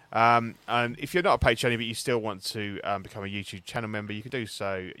 And if you're not a Patreon but you still want to become a YouTube channel member, you can do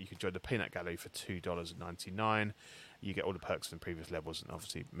so. You can join the Peanut Gallery for $2.99. You get all the perks in the previous levels and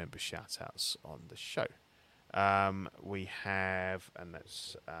obviously member shout-outs on the show. We have the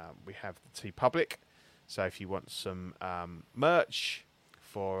T Public. So if you want some merch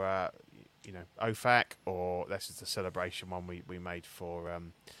for OFAC, or this is the celebration one we made for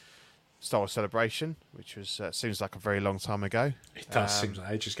Star Wars Celebration, which was seems like a very long time ago. It does seem like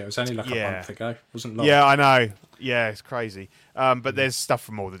ages ago. It was only like a month ago. It wasn't long. Yeah, I know. Yeah, it's crazy. But there's stuff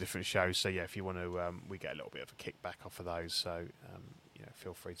from all the different shows. So yeah, if you want to, we get a little bit of a kickback off of those. So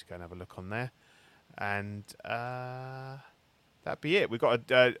feel free to go and have a look on there. And that'd be it. We've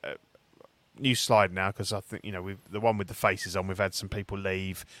got a new slide now because I think the one with the faces on. We've had some people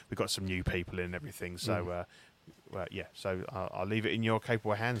leave. We've got some new people in and everything. So yeah. So I'll leave it in your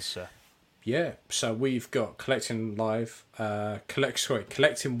capable hands, sir. Yeah, so we've got Collecting Weekly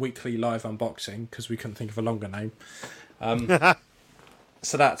Live Unboxing, because we couldn't think of a longer name.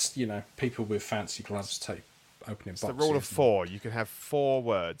 So that's, people with fancy gloves opening boxes. The rule of 4. You can have 4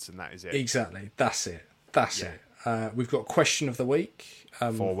 words, and that is it. Exactly, that's it. We've got Question of the Week.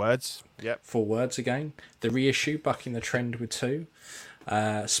 4 words. Yep. 4 words again. The reissue, Bucking the Trend with 2.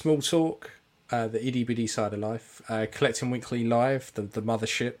 Small Talk, the itty bitty side of life. Collecting Weekly Live, the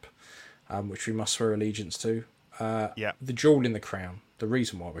mothership, which we must swear allegiance to. The Jewel in the Crown, the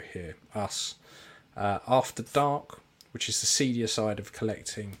reason why we're here, us. After Dark, which is the seedier side of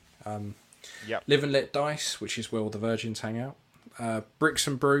collecting. Live and Let Dice, which is where all the virgins hang out. Bricks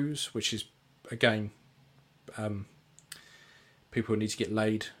and Brews, which is, again, people who need to get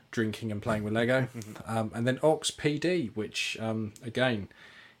laid, drinking and playing with Lego. And then Ox PD, which, again,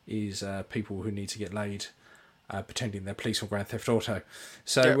 is people who need to get laid, pretending they're police or Grand Theft Auto.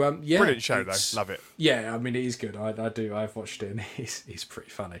 So brilliant show though, love it. Yeah, I mean it is good. I do. I've watched it and it's pretty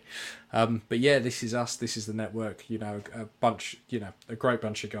funny. But yeah, this is us. This is the network. A bunch. A great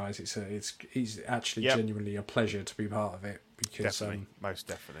bunch of guys. It's actually genuinely a pleasure to be part of it because definitely, most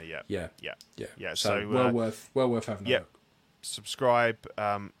definitely, yeah. So well worth having. Yeah, subscribe.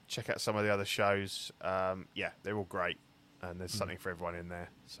 Check out some of the other shows. They're all great, and there's something for everyone in there.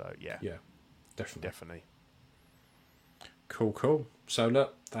 So yeah, definitely. Cool. So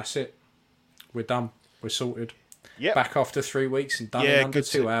look, that's it. We're done. We're sorted. Yeah. Back after 3 weeks and done in under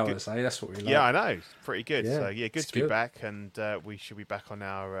 2 hours. That's what we like. Yeah, I know. Pretty good. Yeah, so good to be back, and we should be back on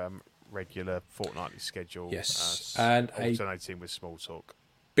our regular fortnightly schedule. Yes, and alternating with Small Talk.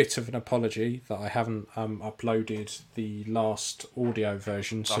 Bit of an apology that I haven't uploaded the last audio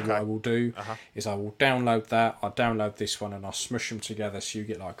version. So what I will do is I will download that. I'll download this one and I'll smush them together so you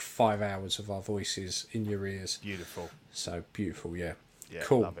get like 5 hours of our voices in your ears. Beautiful. So beautiful, yeah.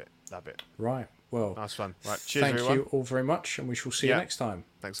 Cool. Love it. Right. Well, nice one. Right. Cheers, thank everyone. you all very much, and we shall see you next time.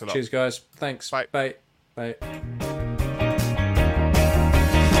 Thanks a lot. Cheers, guys. Thanks. Bye. Bye.